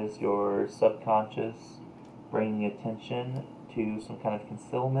this is your subconscious bringing attention to some kind of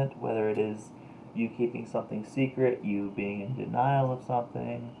concealment, whether it is you keeping something secret, you being in denial of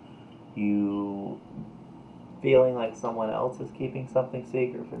something, you feeling like someone else is keeping something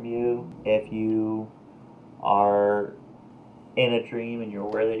secret from you. If you are in a dream and you're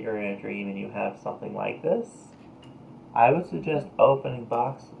aware that you're in a dream and you have something like this, I would suggest opening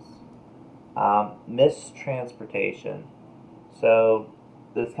boxes. Mistransportation. So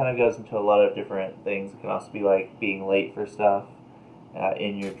this kind of goes into a lot of different things. It can also be like being late for stuff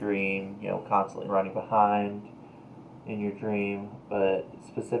in your dream, constantly running behind in your dream, but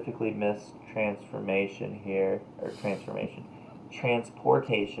specifically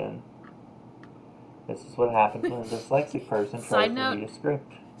transportation. This is what happens when a dyslexic person tries Side to note. read a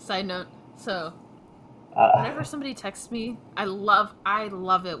script. Side note. So, Uh, whenever somebody texts me, I love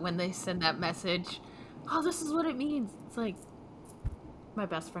it when they send that message. Oh, this is what it means. It's like, my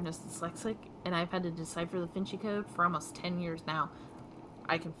best friend is dyslexic, and I've had to decipher the Vinci Code for almost 10 years now.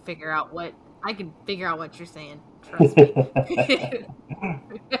 I can figure out what you're saying. Trust me.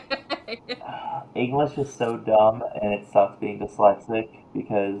 English is so dumb, and it sucks being dyslexic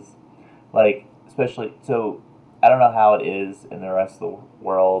because, like, especially so. I don't know how it is in the rest of the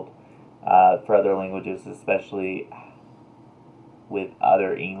world for other languages, especially with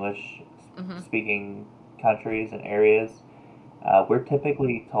other English speaking countries and areas. We're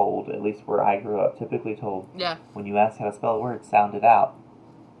typically told, at least where I grew up, typically told when you ask how to spell a word, sound it out.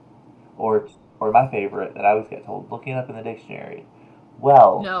 Or my favorite that I always get told, look it up in the dictionary.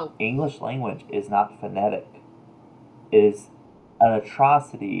 Well, No. English language is not phonetic. It is an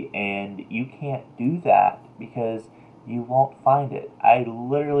atrocity, and you can't do that because you won't find it. I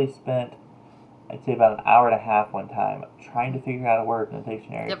literally spent, I'd say, about an hour and a half one time trying to figure out a word in the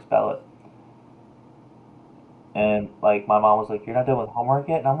dictionary to spell it. And, like, my mom was like, you're not done with homework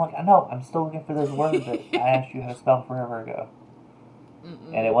yet? And I'm like, I know, I'm still looking for this word that I asked you how to spell forever ago.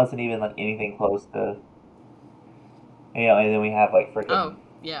 And it wasn't even, like, anything close to, you know, and then we have, like, freaking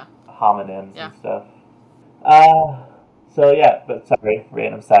homonyms and stuff. So, yeah, but sorry,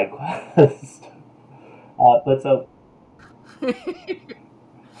 random side quest. But so... No,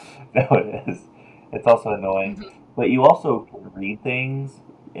 it is. It's also annoying. But you also can read things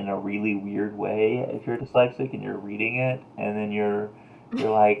in a really weird way if you're dyslexic and you're reading it, and then you're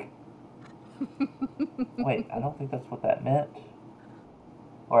like, wait, I don't think that's what that meant.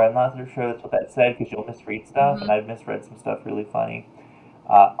 Or I'm not sure that's what that said, because you'll misread stuff, and I've misread some stuff really funny.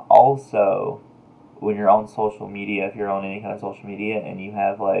 Also, when you're on social media, if you're on any kind of social media and you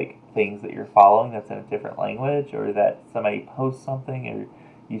have like things that you're following that's in a different language, or that somebody posts something, or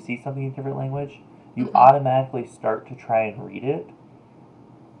you see something in a different language, you automatically start to try and read it.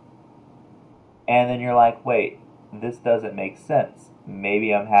 And then you're like, wait, this doesn't make sense.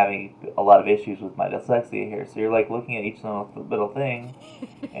 Maybe I'm having a lot of issues with my dyslexia here. So you're like looking at each little thing,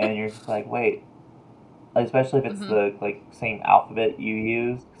 and you're just like, wait. Especially if it's the like same alphabet you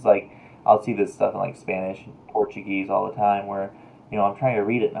use, because like I'll see this stuff in like Spanish and Portuguese all the time, where you know I'm trying to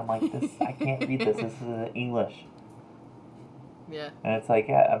read it and I'm like, this I can't read this. This is English. Yeah. And it's like,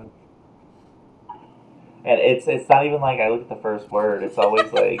 yeah, and it's not even like I look at the first word. It's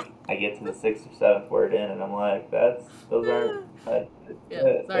always like I get to the 6th or 7th word in, and I'm like, those aren't. Sorry.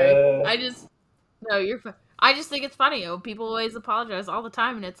 No, you're fine. I just think it's funny. People always apologize all the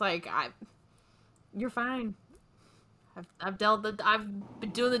time, and it's like, you're fine. I've been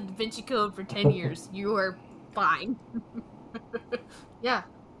doing the Da Vinci Code for 10 years. You are fine. Yeah.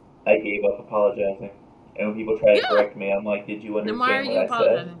 I gave up apologizing, and when people try to correct me, I'm like, did you Then why are understand you what I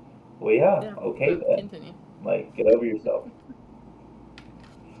apologizing? said? Well, yeah. Okay, then. Continue. Like, get over yourself.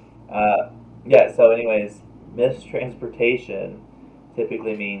 Yeah, so anyways, missed transportation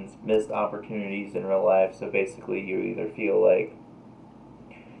typically means missed opportunities in real life. So basically, you either feel like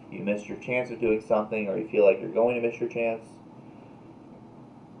you missed your chance of doing something, or you feel like you're going to miss your chance.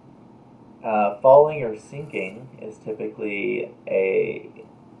 Falling or sinking is typically a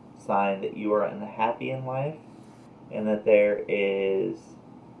sign that you are unhappy in life, and that there is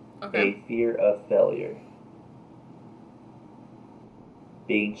a fear of failure.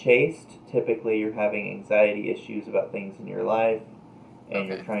 Being chased, typically you're having anxiety issues about things in your life, and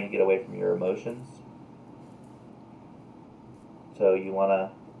you're trying to get away from your emotions. So you want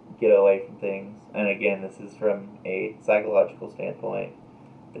to get away from things. And again, this is from a psychological standpoint.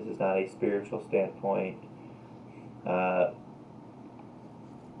 This is not a spiritual standpoint.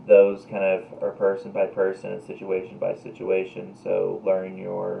 Those kind of are person by person and situation by situation. So learn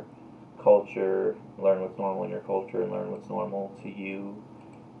your culture, learn what's normal in your culture, and learn what's normal to you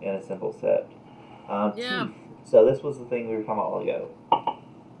in a simple set. Teeth. So this was the thing we were talking about a while ago.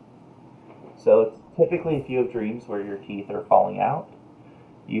 So it's typically if you have dreams where your teeth are falling out,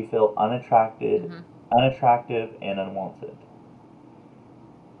 you feel unattractive and unwanted.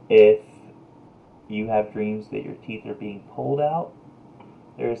 If you have dreams that your teeth are being pulled out,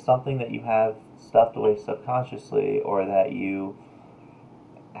 there is something that you have stuffed away subconsciously, or that you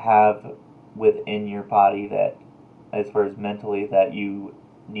have within your body that, as far as mentally, that you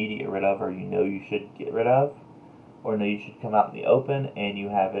need to get rid of, or you know you should get rid of, or know you should come out in the open, and you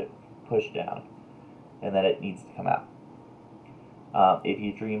have it pushed down, and that it needs to come out. If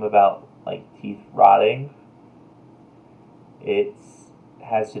you dream about like teeth rotting, it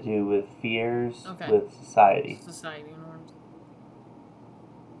has to do with fears with society. Society norms.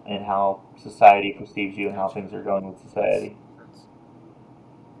 and how society perceives you and how Gotcha. things are going with society. That's-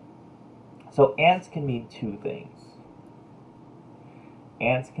 So ants can mean two things.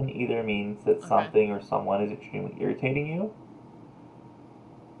 Ants can either mean that Okay. something or someone is extremely irritating you.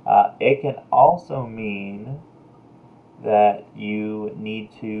 It can also mean that you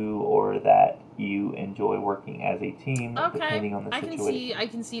need to or that you enjoy working as a team, Okay. depending on the situation. I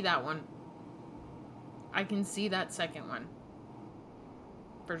can see that one. I can see that second one.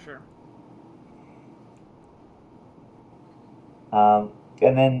 For sure.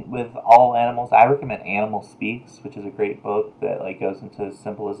 And then with all animals, I recommend Animal Speaks, which is a great book that like goes into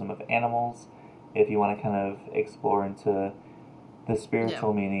symbolism of animals. If you want to kind of explore into the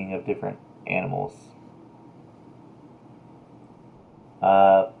spiritual meaning of different animals.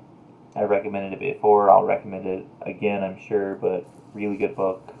 I recommended it before. I'll recommend it again, I'm sure, but really good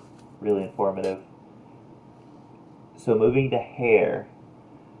book, really informative. So moving to hair.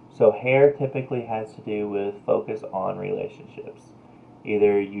 So hair typically has to do with focus on relationships.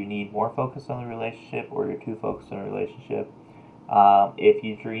 Either you need more focus on the relationship or you're too focused on a relationship. If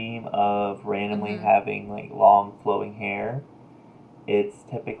you dream of randomly having like long flowing hair, it's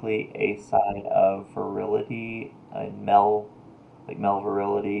typically a sign of virility, male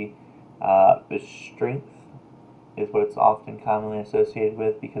virility. The strength is what it's often commonly associated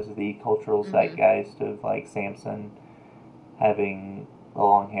with because of the cultural zeitgeist of like Samson having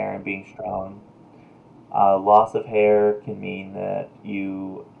long hair and being strong. Loss of hair can mean that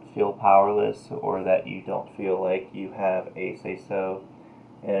you feel powerless or that you don't feel like you have a say-so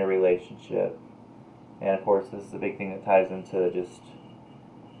in a relationship. And of course, this is a big thing that ties into just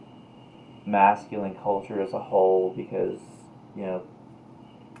masculine culture as a whole because, you know,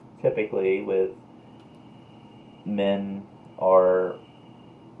 typically with men are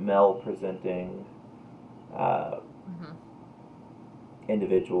male presenting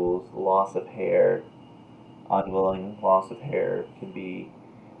individuals, loss of hair, unwilling loss of hair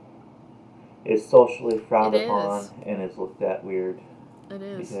is socially frowned upon and is looked at weird. It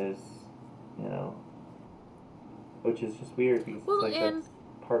is. Because, you know, which is just weird because well, it's like and that's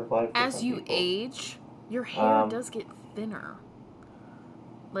part of life. As you people. age, your hair does get thinner.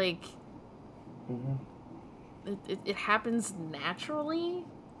 Like, it happens naturally.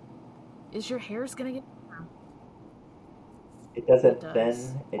 Is your hair's gonna get thinner? It doesn't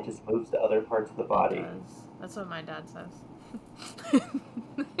thin, it just moves to other parts of the body. It does. That's what my dad says.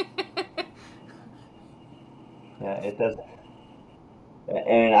 Yeah, it doesn't.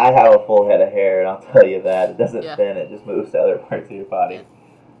 And I have a full head of hair, and I'll tell you that. It doesn't thin, it just moves to other parts of your body.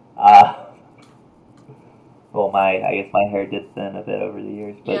 Yeah. Well, I guess my hair did thin a bit over the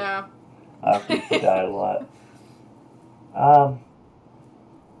years, but yeah. I appreciate that a lot.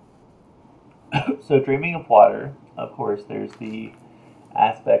 So dreaming of water, of course, there's the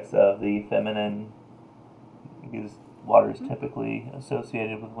aspects of the feminine, because water is typically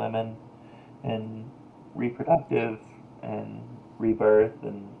associated with women and reproductive and rebirth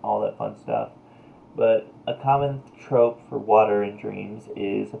and all that fun stuff. But a common trope for water in dreams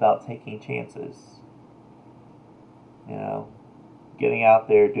is about taking chances. You know, getting out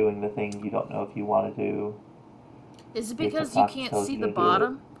there, doing the thing you don't know if you want to do. Is it because you can't see the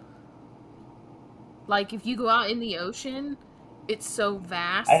bottom? Like, if you go out in the ocean, it's so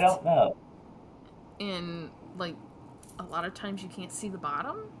vast. I don't know. And, like, a lot of times you can't see the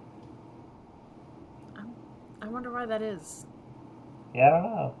bottom? I wonder why that is. Yeah, I don't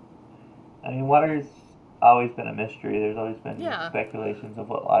know. I mean, water's always been a mystery. There's always been speculations of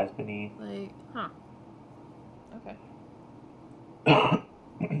what lies beneath. Like, huh. Okay.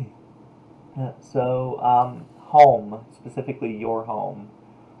 So, home, specifically your home,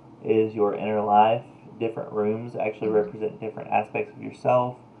 is your inner life. Different rooms actually represent different aspects of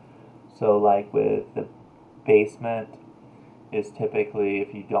yourself. So, like with the basement, is typically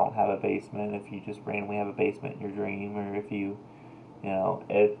if you don't have a basement, if you just randomly have a basement in your dream, or if you know,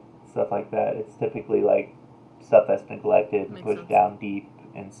 stuff like that. It's typically like stuff that's neglected and pushed down deep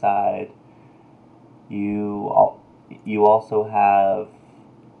inside. You also have,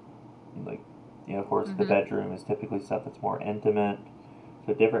 like, you know, of course, the bedroom is typically stuff that's more intimate.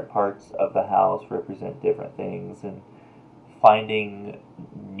 So different parts of the house represent different things, and finding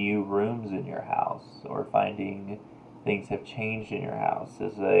new rooms in your house or finding things have changed in your house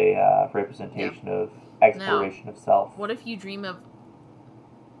is a representation of exploration of self. What if you dream of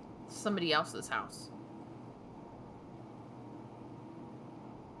somebody else's house?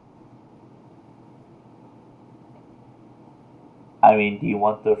 I mean, do you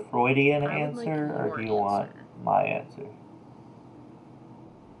want the Freudian answer or do you want my answer?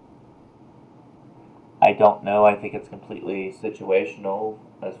 I don't know. I think it's completely situational.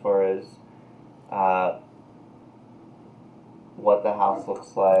 as far as what the house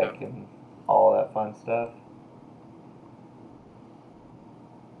looks like and all that fun stuff.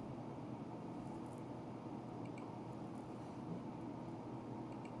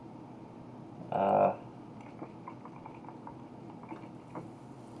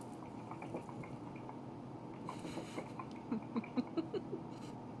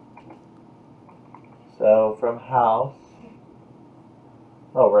 So from house,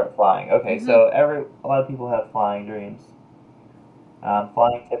 we're at flying. Okay, so a lot of people have flying dreams.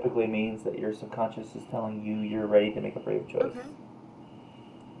 Flying typically means that your subconscious is telling you you're ready to make a brave choice. Okay.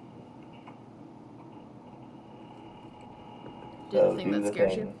 Do So the thing that the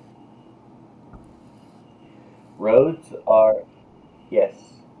scares thing. you. Roads are, yes.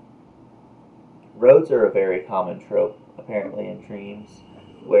 Roads are a very common trope, apparently, in dreams,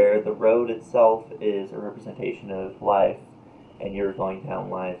 where the road itself is a representation of life, and you're going down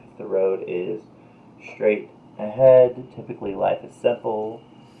life. If the road is straight ahead, typically life is simple.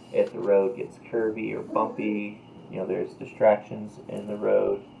 If the road gets curvy or bumpy, there's distractions in the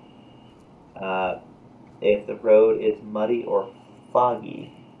road. If the road is muddy or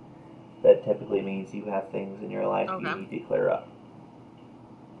foggy, that typically means you have things in your life you need to clear up.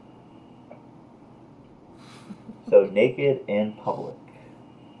 So naked in public.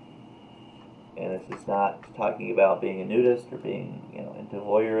 And this is not talking about being a nudist or being, into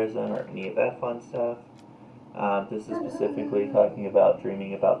voyeurism or any of that fun stuff. This is specifically talking about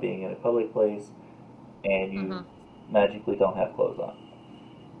dreaming about being in a public place and you magically don't have clothes on.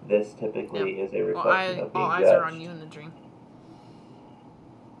 This typically is a reflection of being all judged. All eyes are on you in the dream.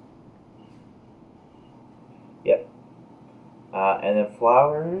 Yep. And then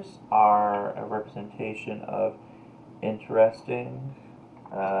flowers are a representation of interesting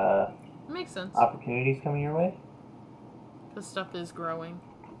makes sense. Opportunities coming your way. Because stuff is growing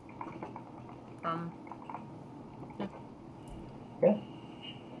from... Yeah.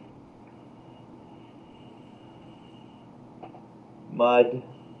 Mud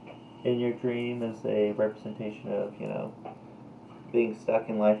in your dream is a representation of, being stuck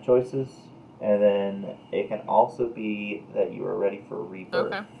in life choices. And then it can also be that you are ready for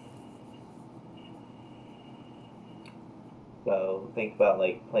rebirth. Okay. So think about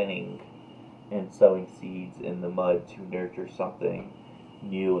planting and sowing seeds in the mud to nurture something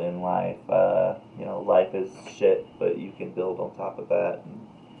new in life. Life is shit, but you can build on top of that and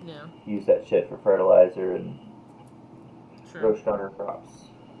use that shit for fertilizer and grow stronger crops.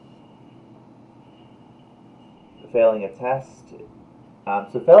 Failing a test.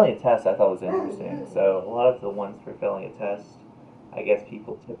 So failing a test I thought was interesting. So a lot of the ones for failing a test, I guess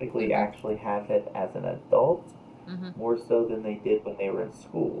people typically actually have it as an adult, more so than they did when they were in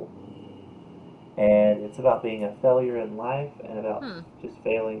school. And it's about being a failure in life and about just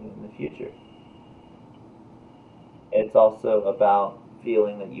failing in the future. It's also about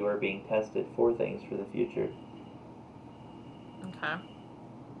feeling that you are being tested for things for the future. Okay.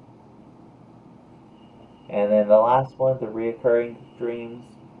 And then the last one, the reoccurring dreams.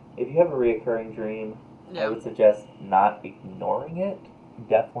 If you have a reoccurring dream, I would suggest not ignoring it.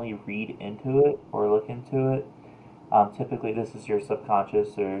 Definitely read into it or look into it. Typically, this is your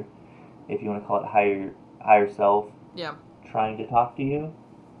subconscious, or if you want to call it higher self, trying to talk to you,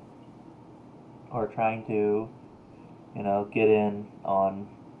 or trying to, get in on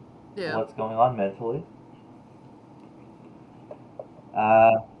what's going on mentally.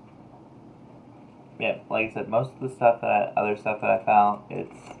 Like I said, most of the other stuff that I found,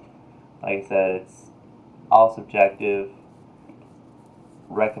 it's all subjective.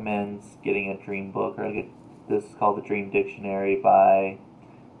 Recommends getting a dream book, or this is called the Dream Dictionary by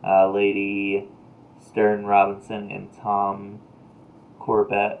Lady Stern Robinson and Tom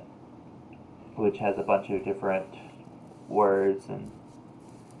Corbett, which has a bunch of different words and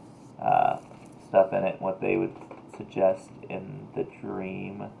stuff in it, what they would suggest in the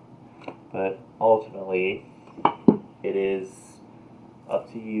dream. But ultimately, it is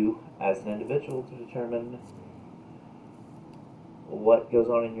up to you as an individual to determine what goes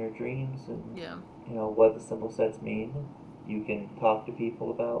on in your dreams and what the symbol sets mean. You can talk to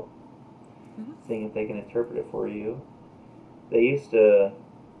people about seeing if they can interpret it for you. They used to,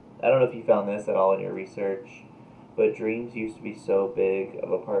 I don't know if you found this at all in your research, but dreams used to be so big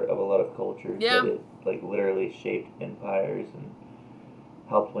of a part of a lot of cultures that it literally shaped empires and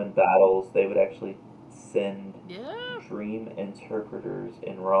helped win battles. They would actually send dream interpreters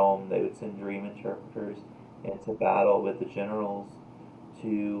in Rome. They would send dream interpreters into battle with the generals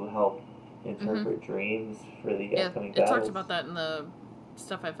to help interpret dreams for the upcoming battles. It talks about that in the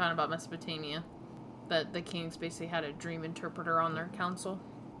stuff I found about Mesopotamia, that the kings basically had a dream interpreter on their council.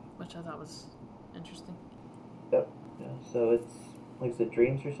 which I thought was interesting. Yep. Yeah, so it's, like I said,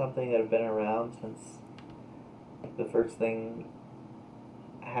 dreams are something that have been around since the first thing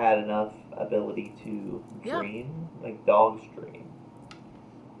had enough ability to dream. Like dogs dream.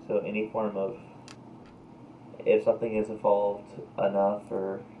 So any form of, if something is evolved enough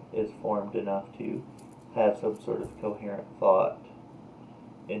or is formed enough to have some sort of coherent thought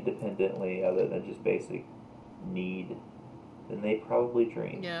independently other than just basic need, then they probably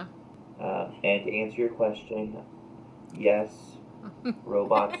dream. Yeah. And to answer your question, yes,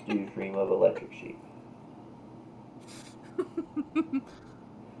 robots do dream of electric sheep.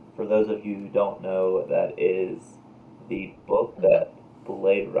 For those of you who don't know, that is the book that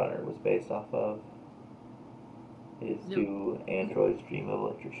Blade Runner was based off of. Is Do Androids Dream of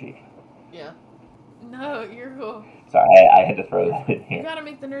Electric Sheep? Yeah. No, you're cool. Sorry, I had to throw that in here. You gotta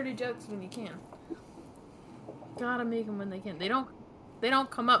make the nerdy jokes when you can. Gotta make them when they can. They don't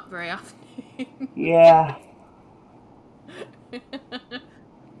come up very often. Yeah.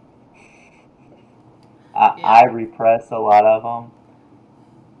 I repress a lot of them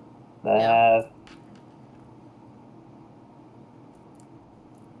that I have.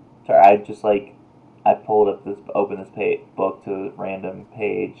 Sorry, I pulled up open this book to a random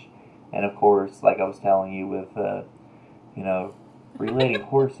page, and of course, like I was telling you with, relating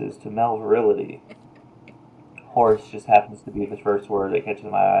horses to male virility. Horse just happens to be the first word that catches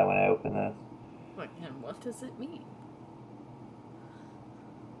my eye when I open this. And what does it mean?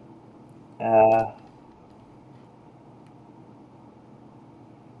 I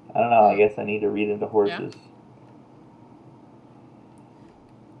don't know. I guess I need to read into horses.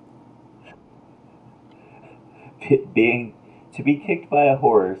 Yeah. To be kicked by a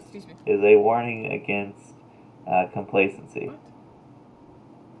horse is a warning against complacency. What?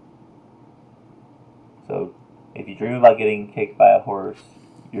 So, if you dream about getting kicked by a horse,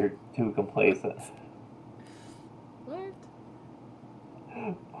 you're too complacent. What?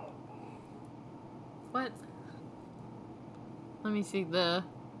 What? Let me see the...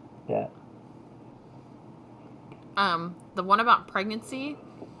 Yeah. The one about pregnancy,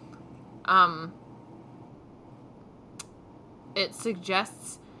 it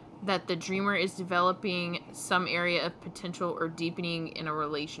suggests that the dreamer is developing some area of potential or deepening in a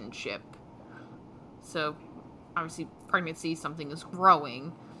relationship. So, obviously, pregnancy, something is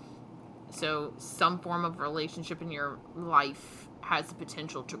growing. So, some form of relationship in your life has the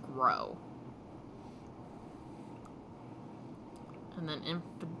potential to grow. And then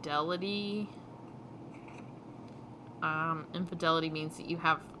infidelity. Infidelity means that you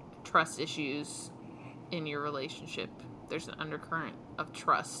have trust issues in your relationship. There's an undercurrent of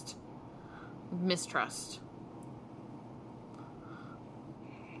mistrust.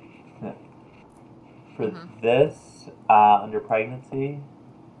 For this, under pregnancy,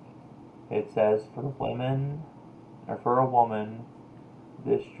 it says for a woman,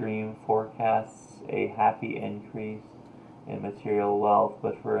 this dream forecasts a happy increase in material wealth,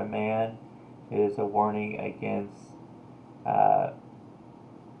 but for a man, it is a warning against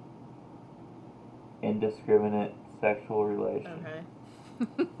indiscriminate sexual relations. Okay.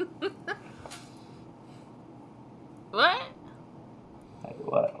 What?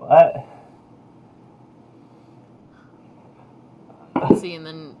 What? Let's see, and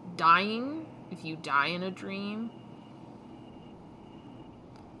then dying. If you die in a dream.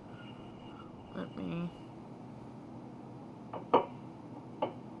 Let me...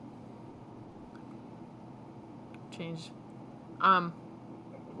 change.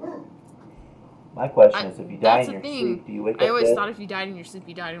 My question is, if you die in your sleep, do you wake up dead? I always thought if you died in your sleep,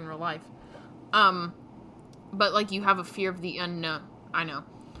 you died in real life. But, like, you have a fear of the unknown. I know.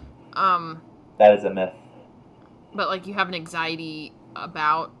 That is a myth. But, like, you have an anxiety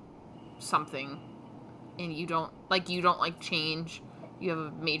about something, and you don't like change. You have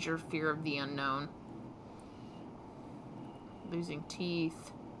a major fear of the unknown. Losing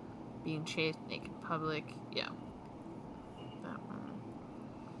teeth, being chased naked in public. Yeah. That one.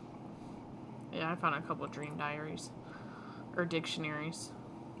 Yeah, I found a couple of dream diaries. Or dictionaries.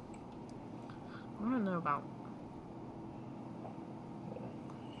 I want to know about...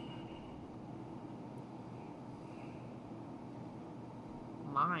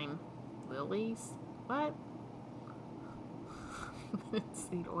 lime. Lilies? What?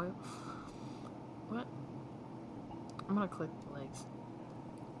 Seed oil. What? I'm gonna click the legs.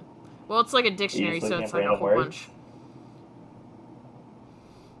 Well, it's like a dictionary, so it's like a whole bunch.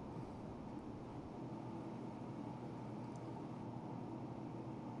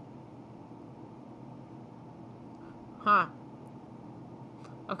 Huh.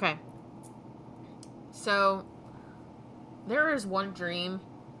 Okay. So, there is one dream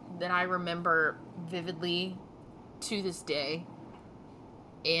that I remember vividly to this day.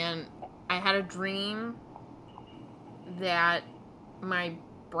 And I had a dream that my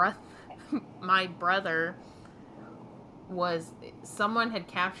brother was... Someone had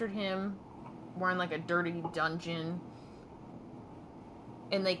captured him. We're in like a dirty dungeon.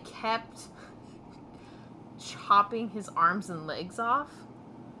 And they kept chopping his arms and legs off.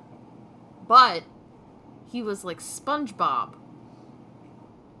 But he was like SpongeBob.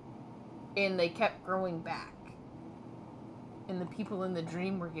 And they kept growing back. And the people in the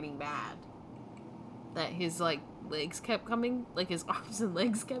dream were getting mad. That his like legs kept coming, like his arms and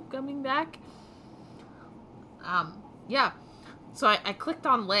legs kept coming back. Yeah. So I clicked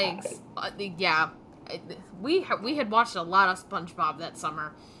on legs. We had watched a lot of SpongeBob that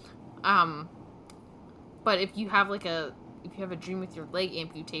summer. But if you have a dream with your leg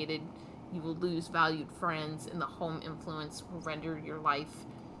amputated, you will lose valued friends, and the home influence will render your life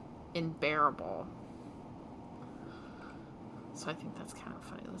unbearable. So I think that's kind of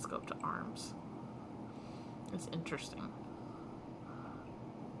funny. Let's go up to arms. It's interesting.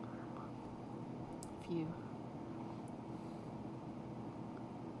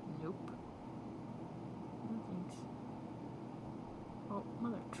 Nope. No thanks. Oh,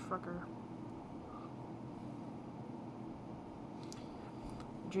 mother trucker.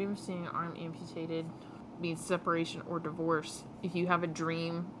 Dream of seeing an arm amputated means separation or divorce. If you have a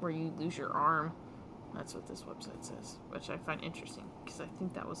dream where you lose your arm, that's what this website says, which I find interesting because I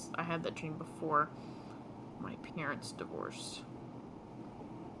think I had that dream before my parents divorced.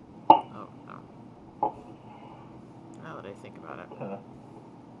 Oh, no. Now that I think about it.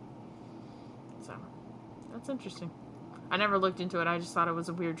 So, that's interesting. I never looked into it. I just thought it was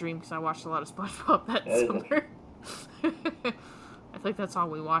a weird dream because I watched a lot of SpongeBob that summer. I think that's all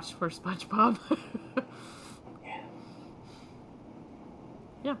we watched for SpongeBob.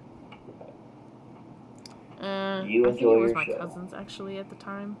 Yeah. You I enjoy think it was your my show. cousins actually at the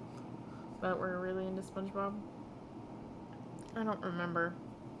time that were really into SpongeBob. I don't remember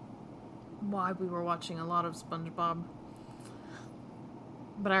why we were watching a lot of SpongeBob.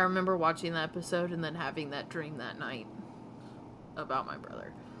 But I remember watching that episode and then having that dream that night about my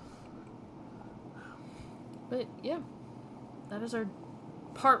brother. But yeah, that is our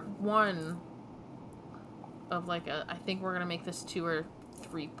part 1 of I think we're going to make this 2 or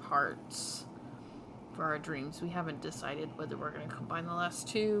 3 parts for our dreams. We haven't decided whether we're going to combine the last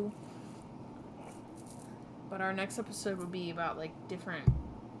 2. But our next episode would be about different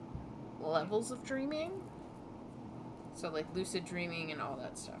levels of dreaming. So lucid dreaming and all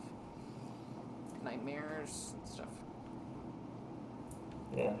that stuff. Nightmares and stuff.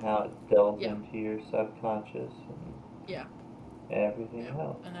 Yeah, how it delves into your subconscious and everything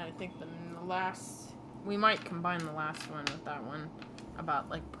else. And I think we might combine the last one with that one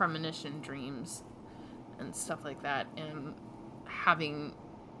about premonition dreams and stuff like that, and having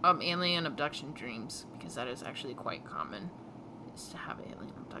alien abduction dreams, because that is actually quite common, is to have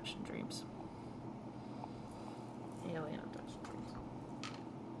alien abduction dreams. Alien abduction dreams.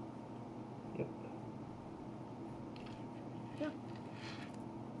 Yep. Yeah.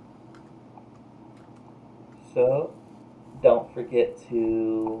 So, don't forget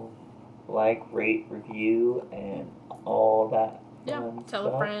to rate, review, and all that fun tell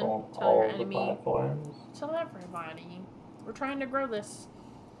stuff a friend, on tell all your the enemy, platforms. tell everybody. We're trying to grow this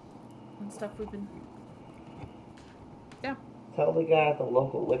and stuff. We've been... Yeah. Tell the guy at the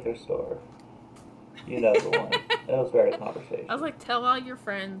local liquor store. You know the one. That was very conversational. I was tell all your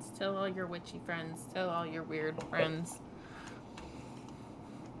friends, tell all your witchy friends, tell all your weird friends.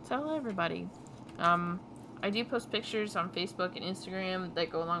 Tell everybody. I do post pictures on Facebook and Instagram that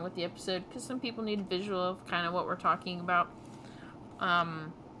go along with the episode because some people need a visual of kind of what we're talking about. I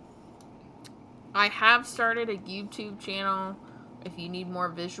have started a YouTube channel if you need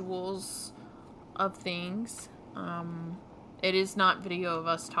more visuals of things. It is not video of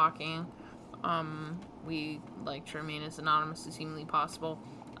us talking. We like to remain as anonymous as humanly possible.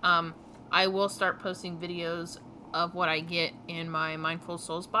 I will start posting videos of what I get in my Mindful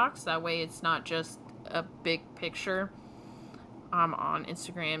Souls box. That way it's not just a big picture. On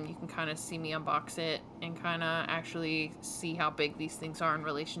Instagram, you can kind of see me unbox it and kind of actually see how big these things are in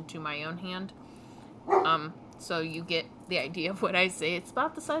relation to my own hand. So you get the idea of what I say. It's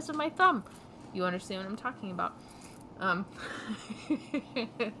about the size of my thumb. You understand what I'm talking about.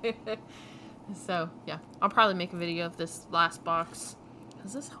 So, yeah. I'll probably make a video of this last box.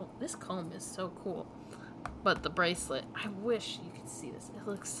 Because this comb is so cool. But the bracelet, I wish you could see this. It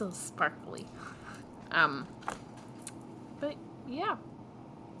looks so sparkly. But, yeah.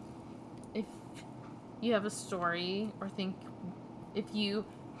 If you have a story or if you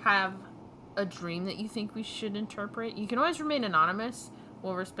have a dream that you think we should interpret, you can always remain anonymous.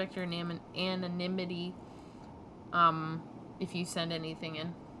 We'll respect your anonymity if you send anything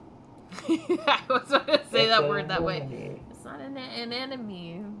in. I was going to say that word that way. It's not an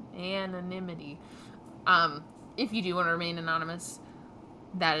enemy. Anonymity. If you do want to remain anonymous,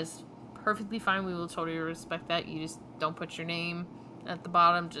 that is perfectly fine. We will totally respect that. You just don't put your name at the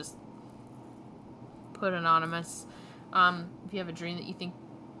bottom. Just put anonymous. If you have a dream that you think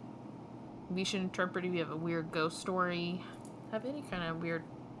we should interpret, if you have a weird ghost story, have any kind of weird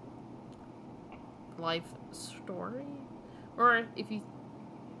life story, or if you,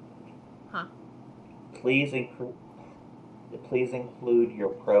 please include your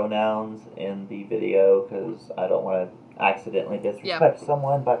pronouns in the video, because I don't want to accidentally disrespect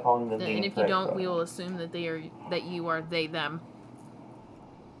someone by calling them names. And if you don't, we will assume that you are they them.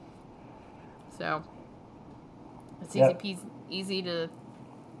 So it's easy to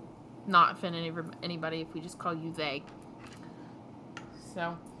not offend anybody if we just call you they.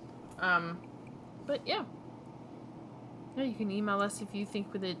 So, but yeah, you can email us if you think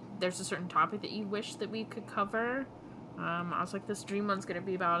there's a certain topic that you wish that we could cover. I was like, this dream one's going to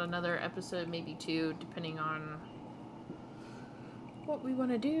be about another episode, maybe 2, depending on what we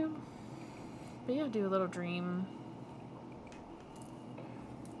want to do. But yeah, do a little dream,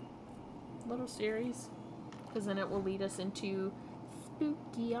 little series, because then it will lead us into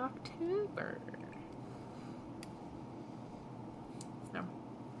Spooky October. So,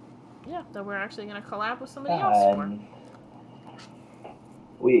 yeah, that we're actually going to collab with somebody else for.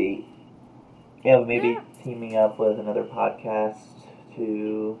 We, maybe teaming up with another podcast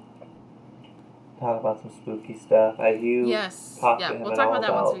to talk about some spooky stuff. Have you talked to him we'll talk about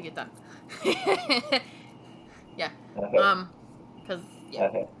that once we get done. Yeah. Okay.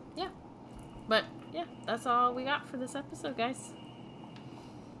 Okay. Yeah. But, yeah, that's all we got for this episode, guys.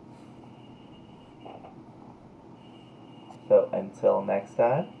 So, until next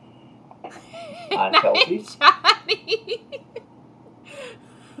time, I'm Kelsey. Johnny.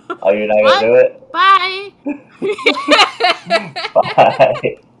 Oh, you're not going to do it? Bye.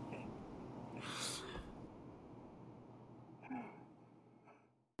 Bye.